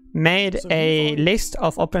themselves made a list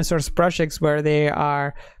of open source projects where they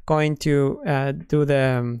are going to do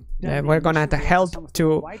we're gonna help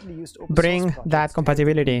to bring that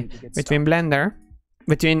compatibility between Blender,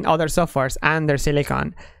 between other softwares and their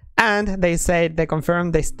silicon. And they said, they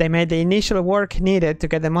confirmed they made the initial work needed to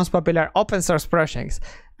get the most popular open source projects,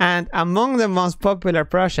 and among the most popular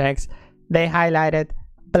projects they highlighted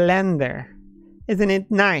Blender. Isn't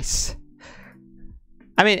it nice?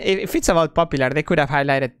 I mean, if it's about popular, they could have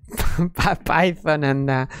highlighted Python and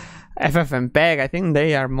FFmpeg. I think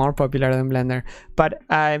they are more popular than Blender. But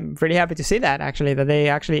I'm really happy to see that, actually, that they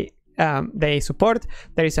actually they support.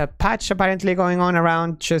 There is a patch apparently going on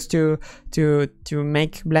around just to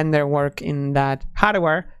make Blender work in that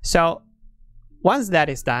hardware. So once that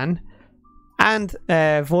is done, and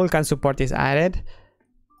Vulkan support is added,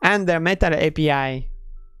 and the Metal API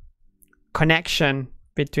connection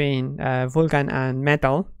between Vulkan and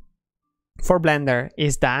Metal for Blender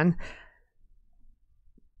is done,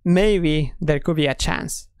 maybe there could be a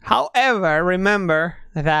chance. However, remember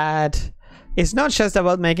that it's not just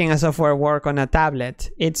about making a software work on a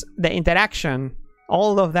tablet. It's the interaction.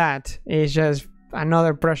 All of that is just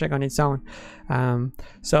another project on its own.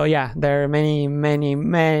 So yeah, there are many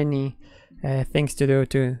things to do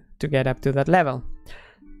to get up to that level.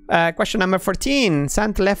 Question number 14,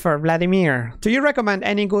 Sant Leffer Vladimir. Do you recommend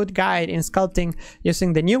any good guide in sculpting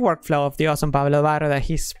using the new workflow of the awesome Pablo Barro that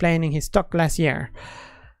he's explained in his talk last year?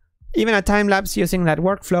 Even a time-lapse using that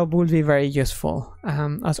workflow would be very useful.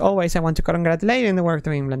 As always, I want to congratulate you on the work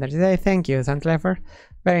doing Blender today. Thank you, Sant Leffer.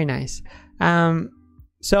 Very nice.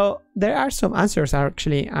 So there are some answers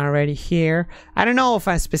actually already here. I don't know of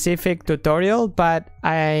a specific tutorial, but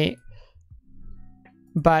I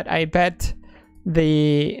bet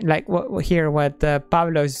what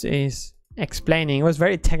Pablo is explaining, it was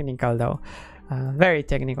very technical though, very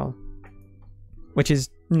technical, which is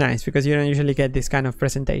nice because you don't usually get this kind of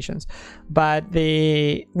presentations. But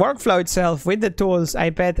the workflow itself with the tools, I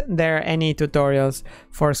bet there are any tutorials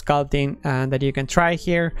for sculpting that you can try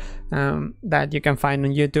here, that you can find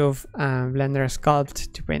on YouTube. Blender Sculpt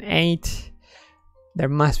 2.8. There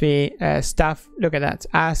must be stuff. Look at that.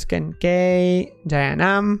 Ask and K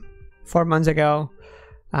Jayanam 4 months ago.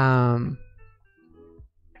 I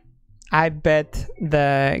bet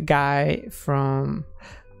the guy from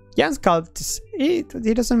Jan Sculpt, he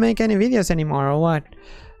doesn't make any videos anymore or what.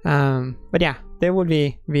 But yeah, there will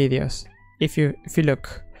be videos if you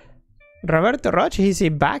look. Roberto Roche, is he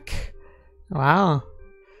back? Wow.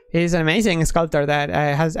 He's an amazing sculptor that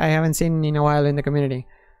I haven't seen in a while in the community.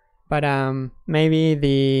 But maybe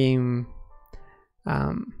the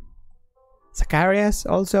Zacharias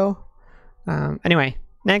also. Anyway,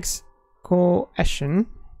 next question.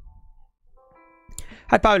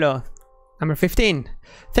 Hi Pablo, number 15.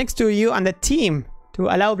 Thanks to you and the team to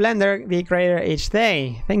allow Blender be greater each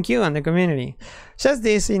day. Thank you and the community. Just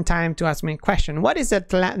this in time to ask me a question. What is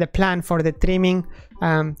the plan for the trimming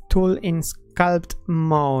tool in sculpt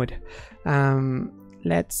mode?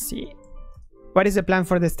 Let's see. What is the plan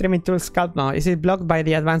for the trimming tool sculpt mode? Is it blocked by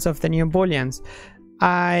the advance of the new booleans?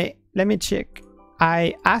 Let me check.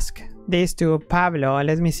 I asked this to Pablo.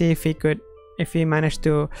 Let me see if he managed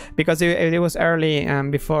to, because it was early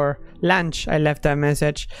before lunch. I left a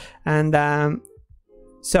message, and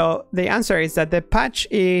so the answer is that the patch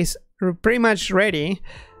is pretty much ready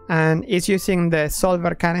and is using the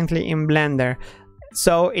solver currently in Blender,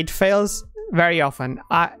 so it fails very often,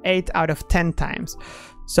 8 out of 10 times.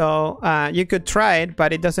 So you could try it,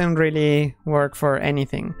 but it doesn't really work for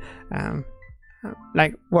anything. It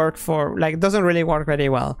doesn't really work very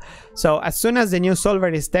well. So as soon as the new solver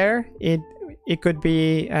is there, it could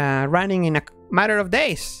be running in a matter of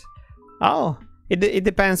days. Oh, it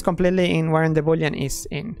depends completely in where the boolean is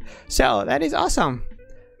in. So that is awesome.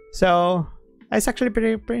 So that's actually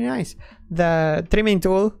pretty nice. The trimming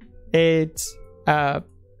tool, it's the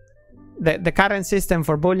current system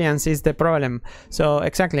for booleans is the problem. So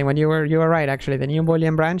exactly, when you were right, actually the new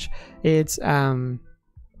boolean branch, it's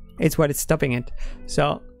what is stopping it.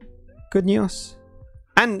 So good news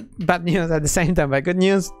and bad news at the same time, but good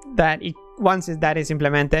news that once that is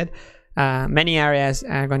implemented, many areas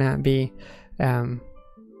are gonna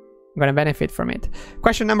benefit from it.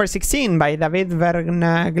 Question number 16 by David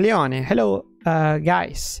Vernaglione. Hello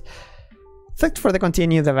guys, thanks for the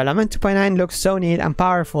continued development. 2.9 looks so neat and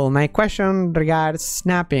powerful. My question regards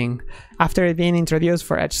snapping. After it being introduced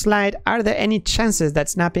for each slide, are there any chances that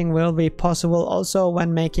snapping will be possible also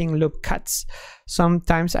when making loop cuts?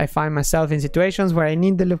 Sometimes I find myself in situations where I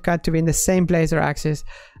need the loop cut to be in the same place or axis.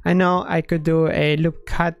 I know I could do a loop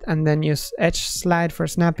cut and then use edge slide for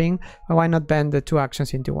snapping, but why not bend the two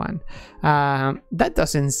actions into one? That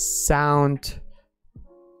doesn't sound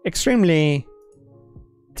extremely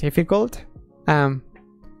difficult.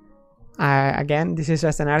 Again, this is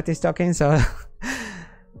just an artist talking, so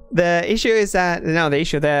the issue is that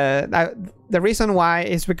the reason why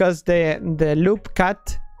is because the loop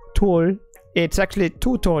cut tool, it's actually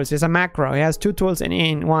two tools. It's a macro. It has two tools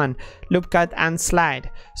in one: loop cut and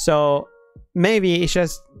slide. So maybe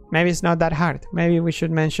it's not that hard. Maybe we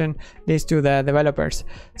should mention this to the developers.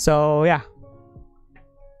 So yeah,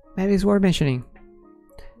 maybe it's worth mentioning.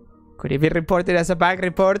 Could it be reported as a bug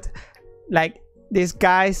report, like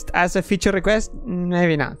disguised as a feature request?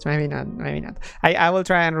 Maybe not. I will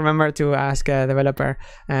try and remember to ask a developer,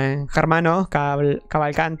 Germano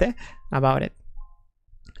Cavalcante, about it.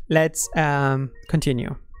 Let's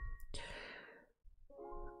continue.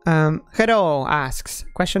 Hero asks,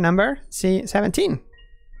 question number 17.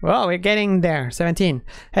 Well, we're getting there. 17.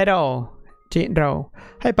 Hero.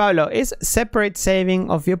 Hi Pablo, is separate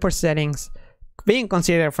saving of viewport settings being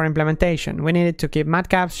considered for implementation? We needed to keep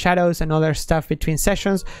matcaps, shadows, and other stuff between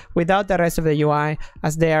sessions without the rest of the UI,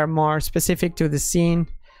 as they are more specific to the scene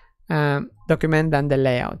document than the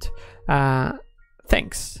layout.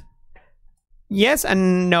 Thanks. Yes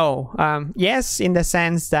and no. Yes, in the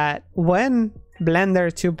sense that when Blender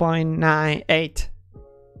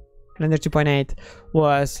 2.8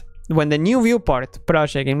 was, when the new viewport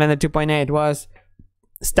project in Blender 2.8 was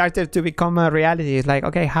started to become a reality, it's like,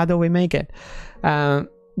 okay, how do we make it?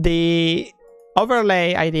 The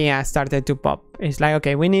overlay idea started to pop. It's like,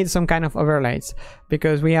 okay, we need some kind of overlays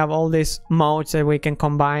because we have all these modes that we can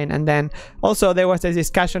combine. And then also there was this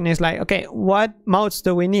discussion, is like, okay, what modes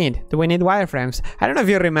do we need? Do we need wireframes? I don't know if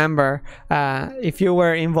you remember, if you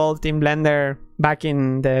were involved in Blender back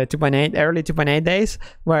in the 2.8, early 2.8 days,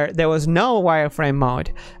 where there was no wireframe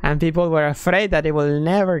mode and people were afraid that it will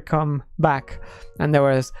never come back. And there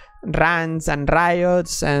was rants and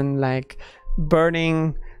riots and like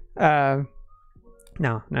burning,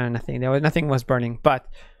 nothing. Nothing was burning, but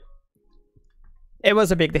it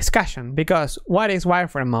was a big discussion because what is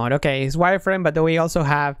wireframe mode? Okay, it's wireframe, but do we also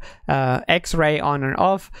have X-ray on and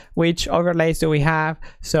off? Which overlays do we have?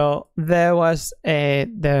 So there was the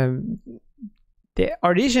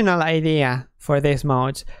original idea for these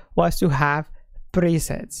modes was to have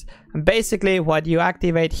presets, and basically what you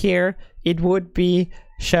activate here, it would be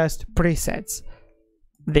just presets.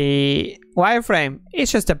 The wireframe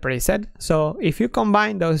is just a preset, so if you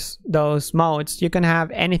combine those modes, you can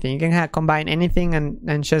have anything. You can combine anything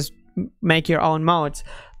and just make your own modes.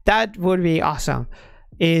 that would be awesome.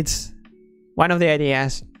 It's one of the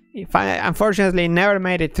ideas. If I unfortunately never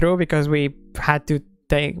made it through because we had to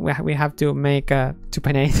we have to make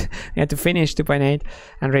 2.8 we had to finish 2.8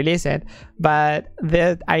 and release it, but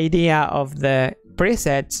the idea of the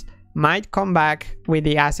presets might come back with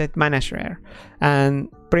the asset manager. And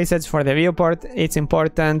presets for the viewport, it's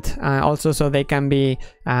important also so they can be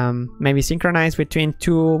maybe synchronized between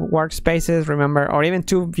two workspaces, remember, or even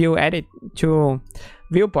two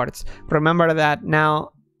viewports. Remember that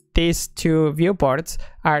now these two viewports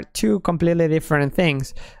are two completely different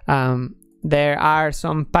things. There are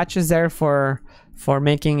some patches there for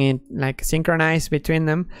making it like synchronized between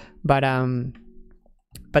them, but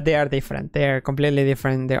they are different. They are completely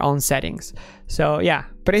different, their own settings. So yeah,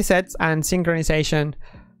 presets and synchronization,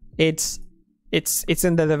 it's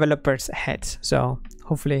in the developers' heads. So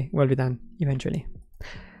hopefully will be done eventually.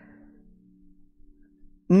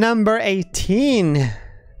 Number 18.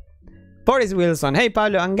 Boris Wilson. Hey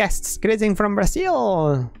Pablo and guests, greeting from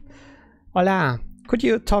Brazil. Hola. Could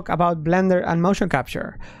you talk about Blender and motion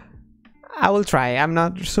capture? I will try. I'm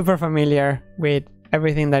not super familiar with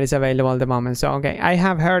everything that is available at the moment. So okay, I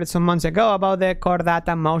have heard some months ago about the Core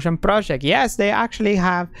Data Motion project. Yes, they actually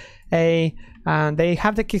have the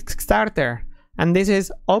Kickstarter, and this is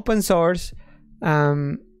open source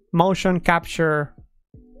motion capture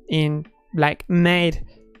made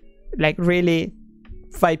like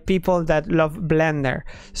by people that love Blender.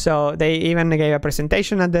 So they even gave a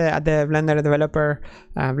presentation at the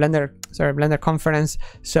Blender conference.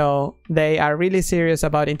 So they are really serious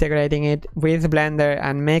about integrating it with Blender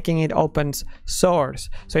and making it open source.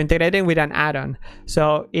 So integrating with an add-on.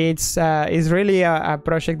 So it's really a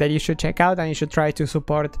project that you should check out and you should try to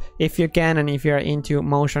support if you can and if you're into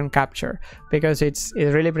motion capture, because it's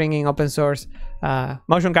really bringing open source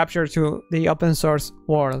motion capture to the open source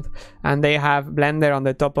world, and they have Blender on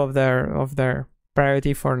the top of their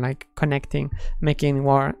priority for like connecting, making it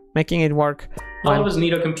work. I always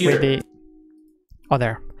need a computer with the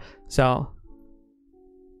other. So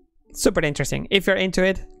super interesting. If you're into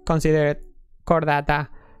it, consider it. Core Data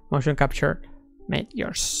motion capture made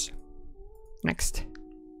yours. Next.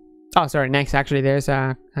 Oh, sorry. Next, actually, there's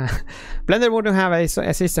a Blender wouldn't have a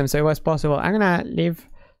system, so it was possible. I'm gonna leave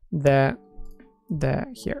the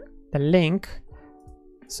link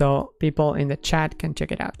so people in the chat can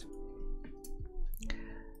check it out.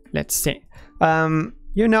 Let's see.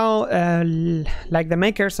 You know, like the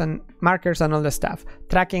makers and markers and all the stuff,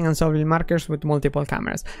 tracking and solving markers with multiple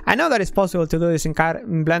cameras. I know that it's possible to do this in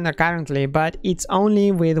Blender currently, but it's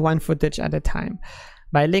only with one footage at a time.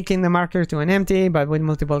 By linking the marker to an empty, but with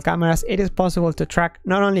multiple cameras, it is possible to track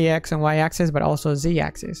not only X and Y axis, but also Z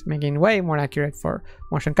axis, making it way more accurate for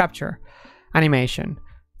motion capture animation.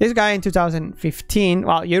 This guy in 2015,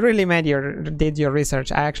 well, you really did your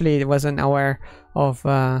research. I actually wasn't aware of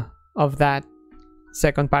that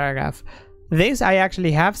second paragraph. This I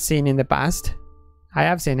actually have seen in the past. I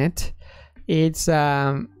have seen it. It's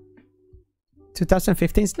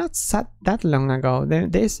 2015. It's not that long ago.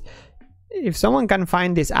 If someone can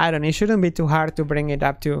find this add-on, it shouldn't be too hard to bring it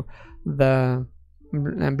up to the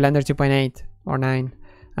Blender 2.8 or 9.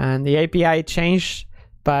 And the API changed,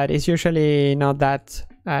 but it's usually not that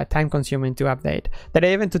time-consuming to update. There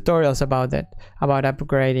are even tutorials about it, about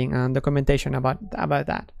upgrading, and documentation about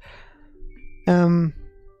that.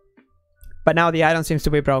 But now the add-on seems to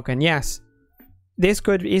be broken. Yes, this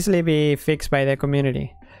could easily be fixed by the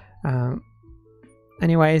community.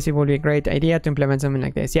 Anyways, it would be a great idea to implement something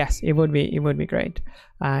like this. Yes, it would be great.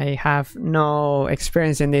 I have no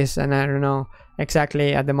experience in this, and I don't know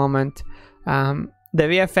exactly at the moment. The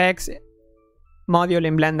VFX module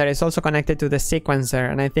in Blender is also connected to the sequencer,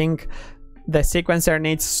 and I think the sequencer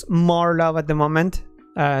needs more love at the moment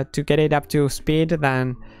to get it up to speed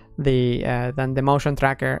than the motion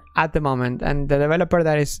tracker at the moment. And the developer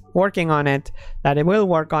that is working on it, that it will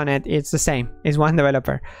work on it, it's the same. It's one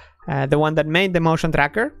developer. The one that made the motion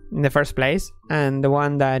tracker in the first place, and the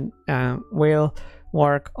one that will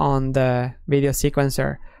work on the video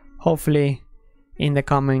sequencer, hopefully in the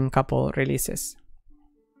coming couple releases.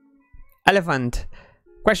 Elephant.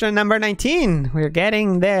 Question number 19. We're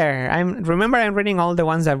getting there. Remember, I'm reading all the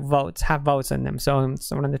ones that have votes in them, so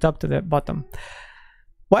from the top to the bottom.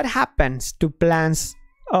 What happens to plans?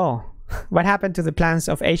 Oh, what happened to the plans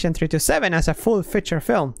of Asian 327 as a full feature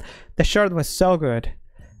film? The short was so good.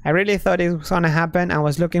 I really thought it was gonna happen. I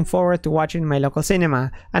was looking forward to watching my local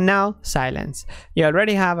cinema, and now silence. You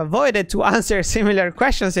already have avoided to answer similar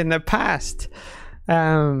questions in the past.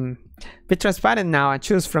 Be transparent now and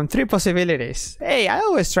choose from 3 possibilities. Hey, I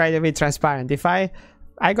always try to be transparent. If I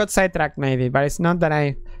got sidetracked maybe, but it's not that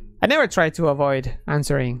I I never try to avoid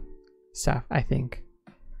answering stuff, I think.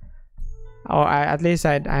 Or at least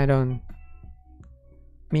I don't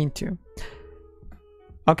mean to.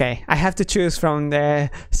 Okay, I have to choose from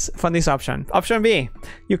this option. Option B,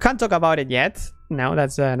 you can't talk about it yet. No,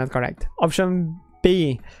 that's not correct. Option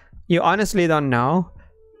B, you honestly don't know.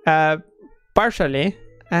 Partially.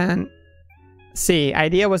 And C,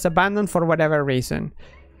 idea was abandoned for whatever reason.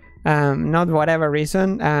 Not whatever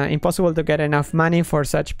reason. Impossible to get enough money for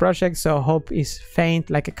such projects, so hope is faint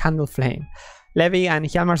like a candle flame. Levy and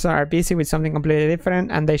Hjalmarsson are busy with something completely different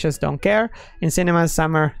and they just don't care. In cinemas,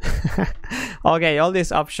 summer. Okay, all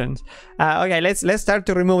these options. Okay, let's start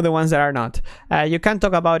to remove the ones that are not. You can't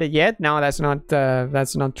talk about it yet. No, that's not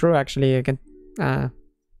true. Actually, you can.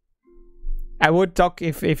 I would talk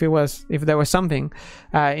if there was something.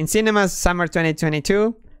 In cinemas, summer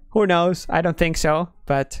 2022. Who knows? I don't think so,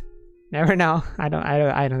 but never know. I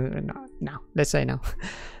don't know. No, let's say no.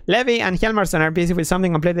 Levy and Hjalmarsson are busy with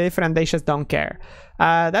something completely different. They just don't care.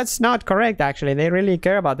 That's not correct, actually. They really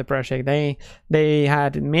care about the project. They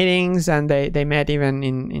had meetings and they met even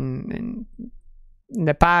in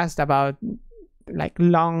the past about like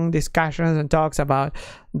long discussions and talks about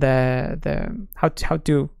how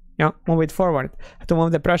to move it forward, how to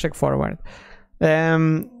move the project forward.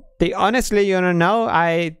 Honestly, you don't know.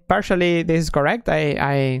 Partially this is correct.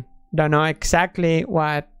 I don't know exactly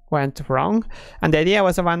what went wrong, and the idea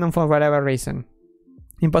was abandoned for whatever reason.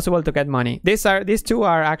 Impossible to get money. These two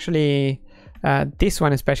are actually this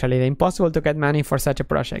one especially, impossible to get money for such a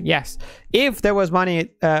project. Yes, if there was money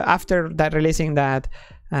after that releasing that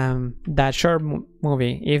short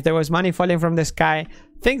movie, if there was money falling from the sky,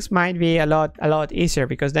 things might be a lot easier,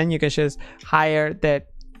 because then you can just hire the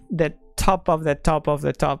top of the top of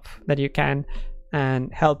the top that you can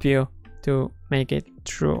and help you to make it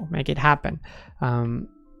true, make it happen.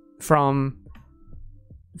 From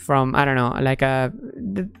I don't know, like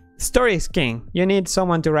the story is king. You need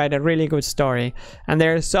someone to write a really good story, and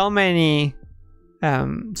there are so many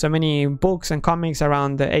books and comics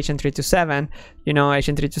around the Agent 327. You know,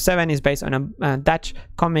 Agent 327 is based on a Dutch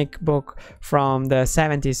comic book from the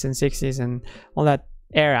 70s and 60s and all that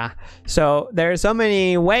era. So there are so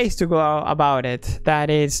many ways to go about it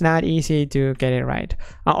that it's not easy to get it right.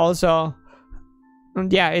 Also,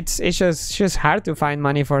 yeah, it's just hard to find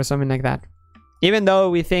money for something like that, even though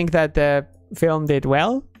we think that the film did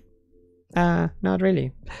well. Not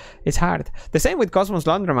really. It's hard. The same with Cosmos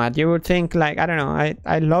Laundromat. You would think, like, I don't know,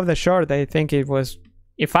 I love the short. I think it was,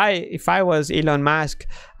 if I was Elon Musk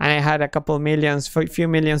and I had a few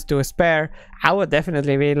millions to spare, I would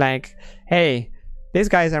definitely be like, hey, these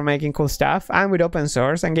guys are making cool stuff. I'm with open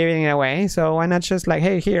source and giving it away, so why not just like,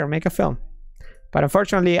 hey, here, make a film. But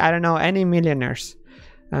unfortunately, I don't know any millionaires.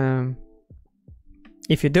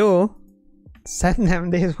 If you do, send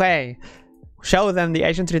them this way. Show them the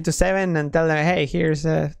Agent 327 and tell them, hey, here's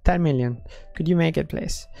 10 million. Could you make it,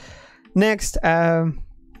 please? Next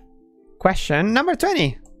question, number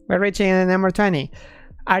 20. We're reaching number 20.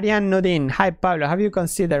 Ariane Nudin. Hi, Pablo. Have you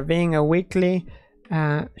considered being a weekly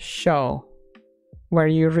show where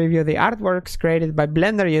you review the artworks created by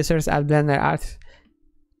Blender users at Blender Art?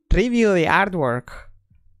 Review the artwork.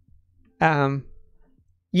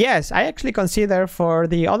 Yes, I actually consider for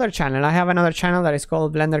the other channel. I have another channel that is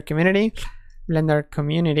called Blender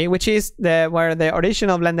Community, which is where the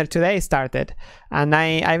original BlenderToday started. And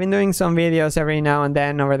I've been doing some videos every now and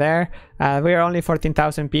then over there. We are only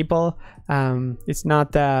 14,000 people. It's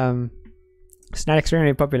not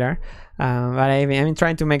extremely popular, but I've been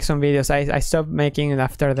trying to make some videos. I stopped making it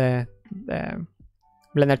after the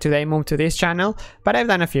BlenderToday moved to this channel, but I've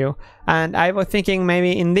done a few, and I was thinking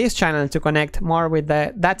maybe in this channel to connect more with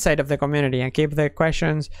that side of the community and keep the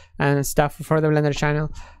questions and stuff for the Blender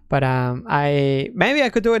channel. But maybe I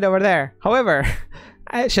could do it over there. However,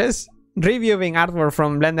 I just reviewing artwork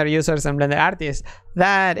from Blender users and Blender artists,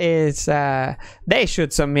 that is they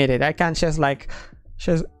should submit it. I can't just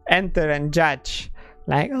enter and judge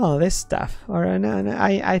like, oh, this stuff, or no,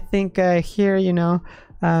 I think here, you know,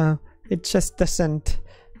 it just doesn't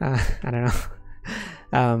I don't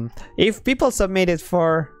know. If people submit it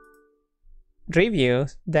for review,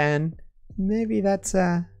 then maybe that's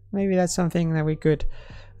something that we could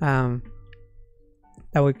do.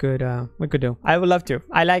 I would love to.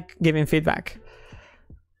 I like giving feedback,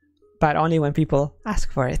 but only when people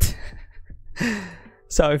ask for it.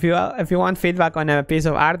 So if you want feedback on a piece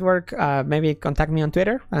of artwork, maybe contact me on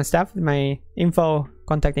Twitter and stuff. My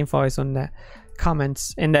contact info is on the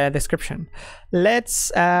comments in the description. And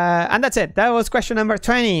that's it. That was question number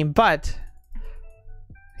 20. But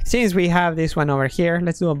since we have this one over here,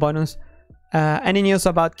 let's do a bonus any news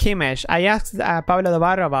about key mesh? I asked Pablo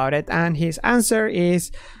about it, and his answer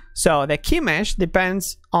is, so the key mesh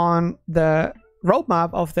depends on the roadmap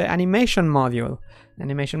of the animation module.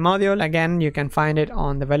 Animation module, again, you can find it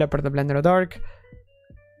on developer.blender.org,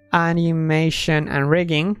 animation and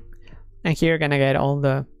rigging, and here you're gonna get all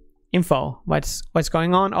the info, what's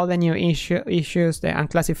going on, all the new issues, the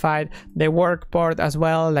unclassified, the work board as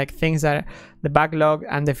well, like things that the backlog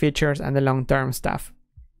and the features and the long-term stuff.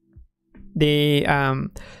 The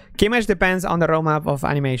key mesh depends on the roadmap of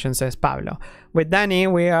animation, says Pablo. With Danny,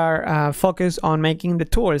 we are focused on making the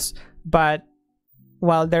tools, but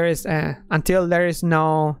while there is until there is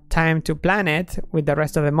no time to plan it with the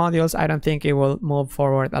rest of the modules, I don't think it will move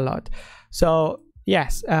forward a lot. So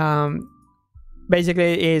yes,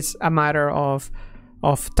 basically it's a matter of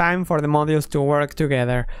time for the modules to work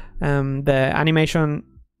together. The animation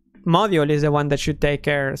module is the one that should take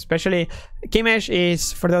care, especially key mesh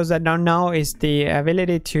is, for those that don't know, is the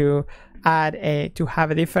ability to add to have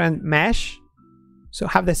a different mesh, so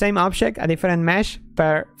have the same object, a different mesh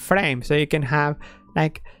per frame, so you can have,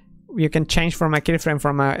 like, you can change from a keyframe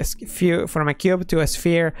from a cube to a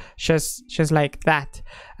sphere just like that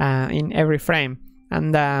in every frame.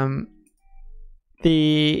 And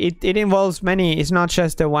it involves many. It's not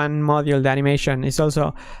just the one module, the animation. It's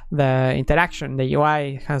also the interaction. The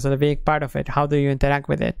UI has a big part of it. How do you interact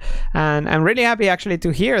with it? And I'm really happy actually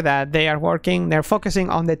to hear that they are working. They're focusing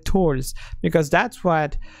on the tools, because that's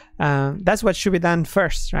what should be done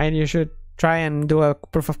first, right? You should try and do a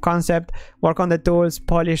proof of concept, work on the tools,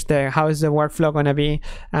 polish how is the workflow going to be,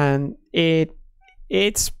 and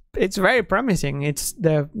it's very promising. It's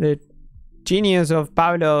the genius of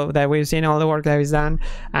Pablo that we've seen all the work that he's done,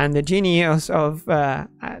 and the genius of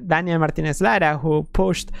Daniel Martinez Lara, who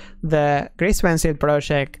pushed the Grease Pencil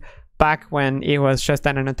project back when it was just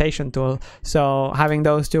an annotation tool. So having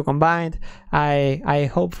those two combined, I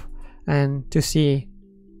hope and to see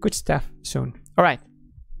good stuff soon. All right.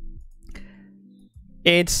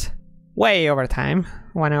 It's way over time,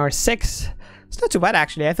 1 hour 6. It's not too bad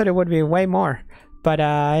actually. I thought it would be way more, but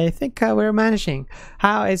I think we're managing.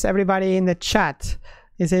 How is everybody in the chat?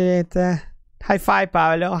 Is it high five,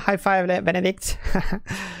 Pablo? High five, Benedict.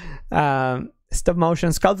 Stop motion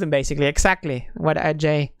sculpting, basically. Exactly what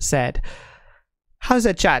Ajay said. How's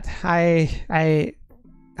the chat? I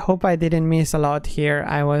hope I didn't miss a lot here.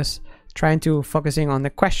 I was trying to focusing on the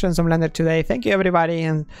questions on Blender today. Thank you everybody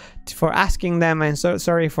and for asking them, and so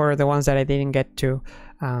sorry for the ones that I didn't get to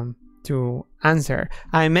answer.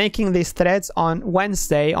 I'm making these threads on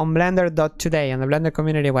Wednesday on Blender.Today on the Blender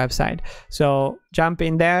community website, so jump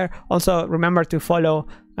in there. Also remember to follow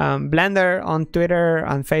Blender on Twitter,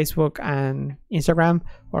 on Facebook and Instagram,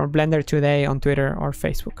 or BlenderToday on Twitter or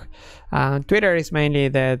Facebook. Twitter is mainly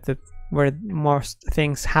where most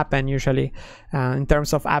things happen usually in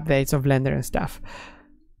terms of updates of Blender and stuff.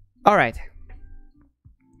 All right,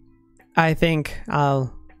 I think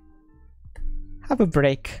I'll have a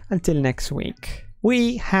break until next week.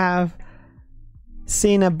 We have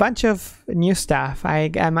seen a bunch of new stuff. I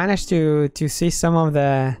managed to see some of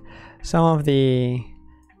the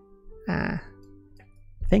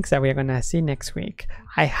things that we're gonna see next week.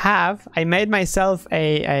 I made myself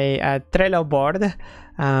a Trello board.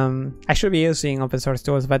 I should be using open source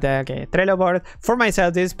tools, but okay, Trello board for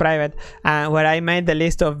myself. This is private, where I made the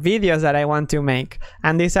list of videos that I want to make,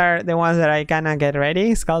 and these are the ones that I kinda get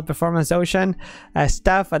ready. It's called Performance Ocean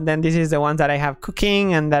stuff, and then this is the ones that I have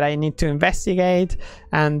cooking and that I need to investigate,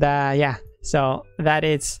 and yeah, so that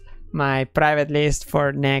is my private list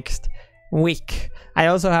for next week. I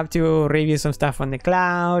also have to review some stuff on the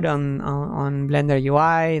cloud, on Blender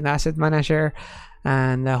UI, the asset manager,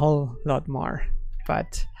 and a whole lot more.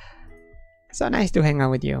 But so nice to hang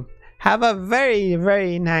out with you. Have a very,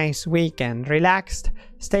 very nice weekend. Relaxed.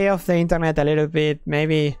 Stay off the internet a little bit.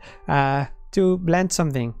 Maybe to blend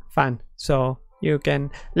something fun, so you can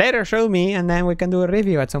later show me, and then we can do a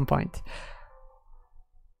review at some point.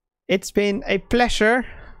 It's been a pleasure,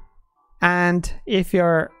 and if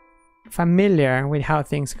you're familiar with how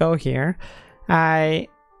things go here, I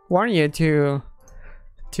warn you to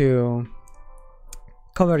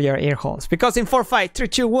cover your ear holes, because in 4, 5, 3,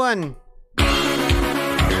 2, 1.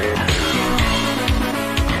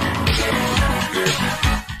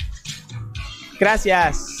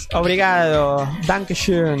 Gracias, obrigado,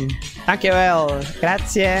 dankeschön, dankjewel,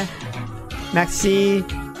 grazie, merci.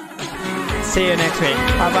 See you next week.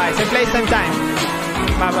 Bye bye. Same place, same time.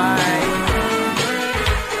 Bye bye.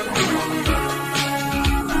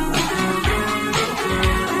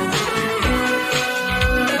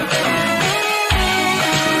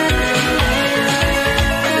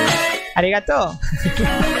 Arigato.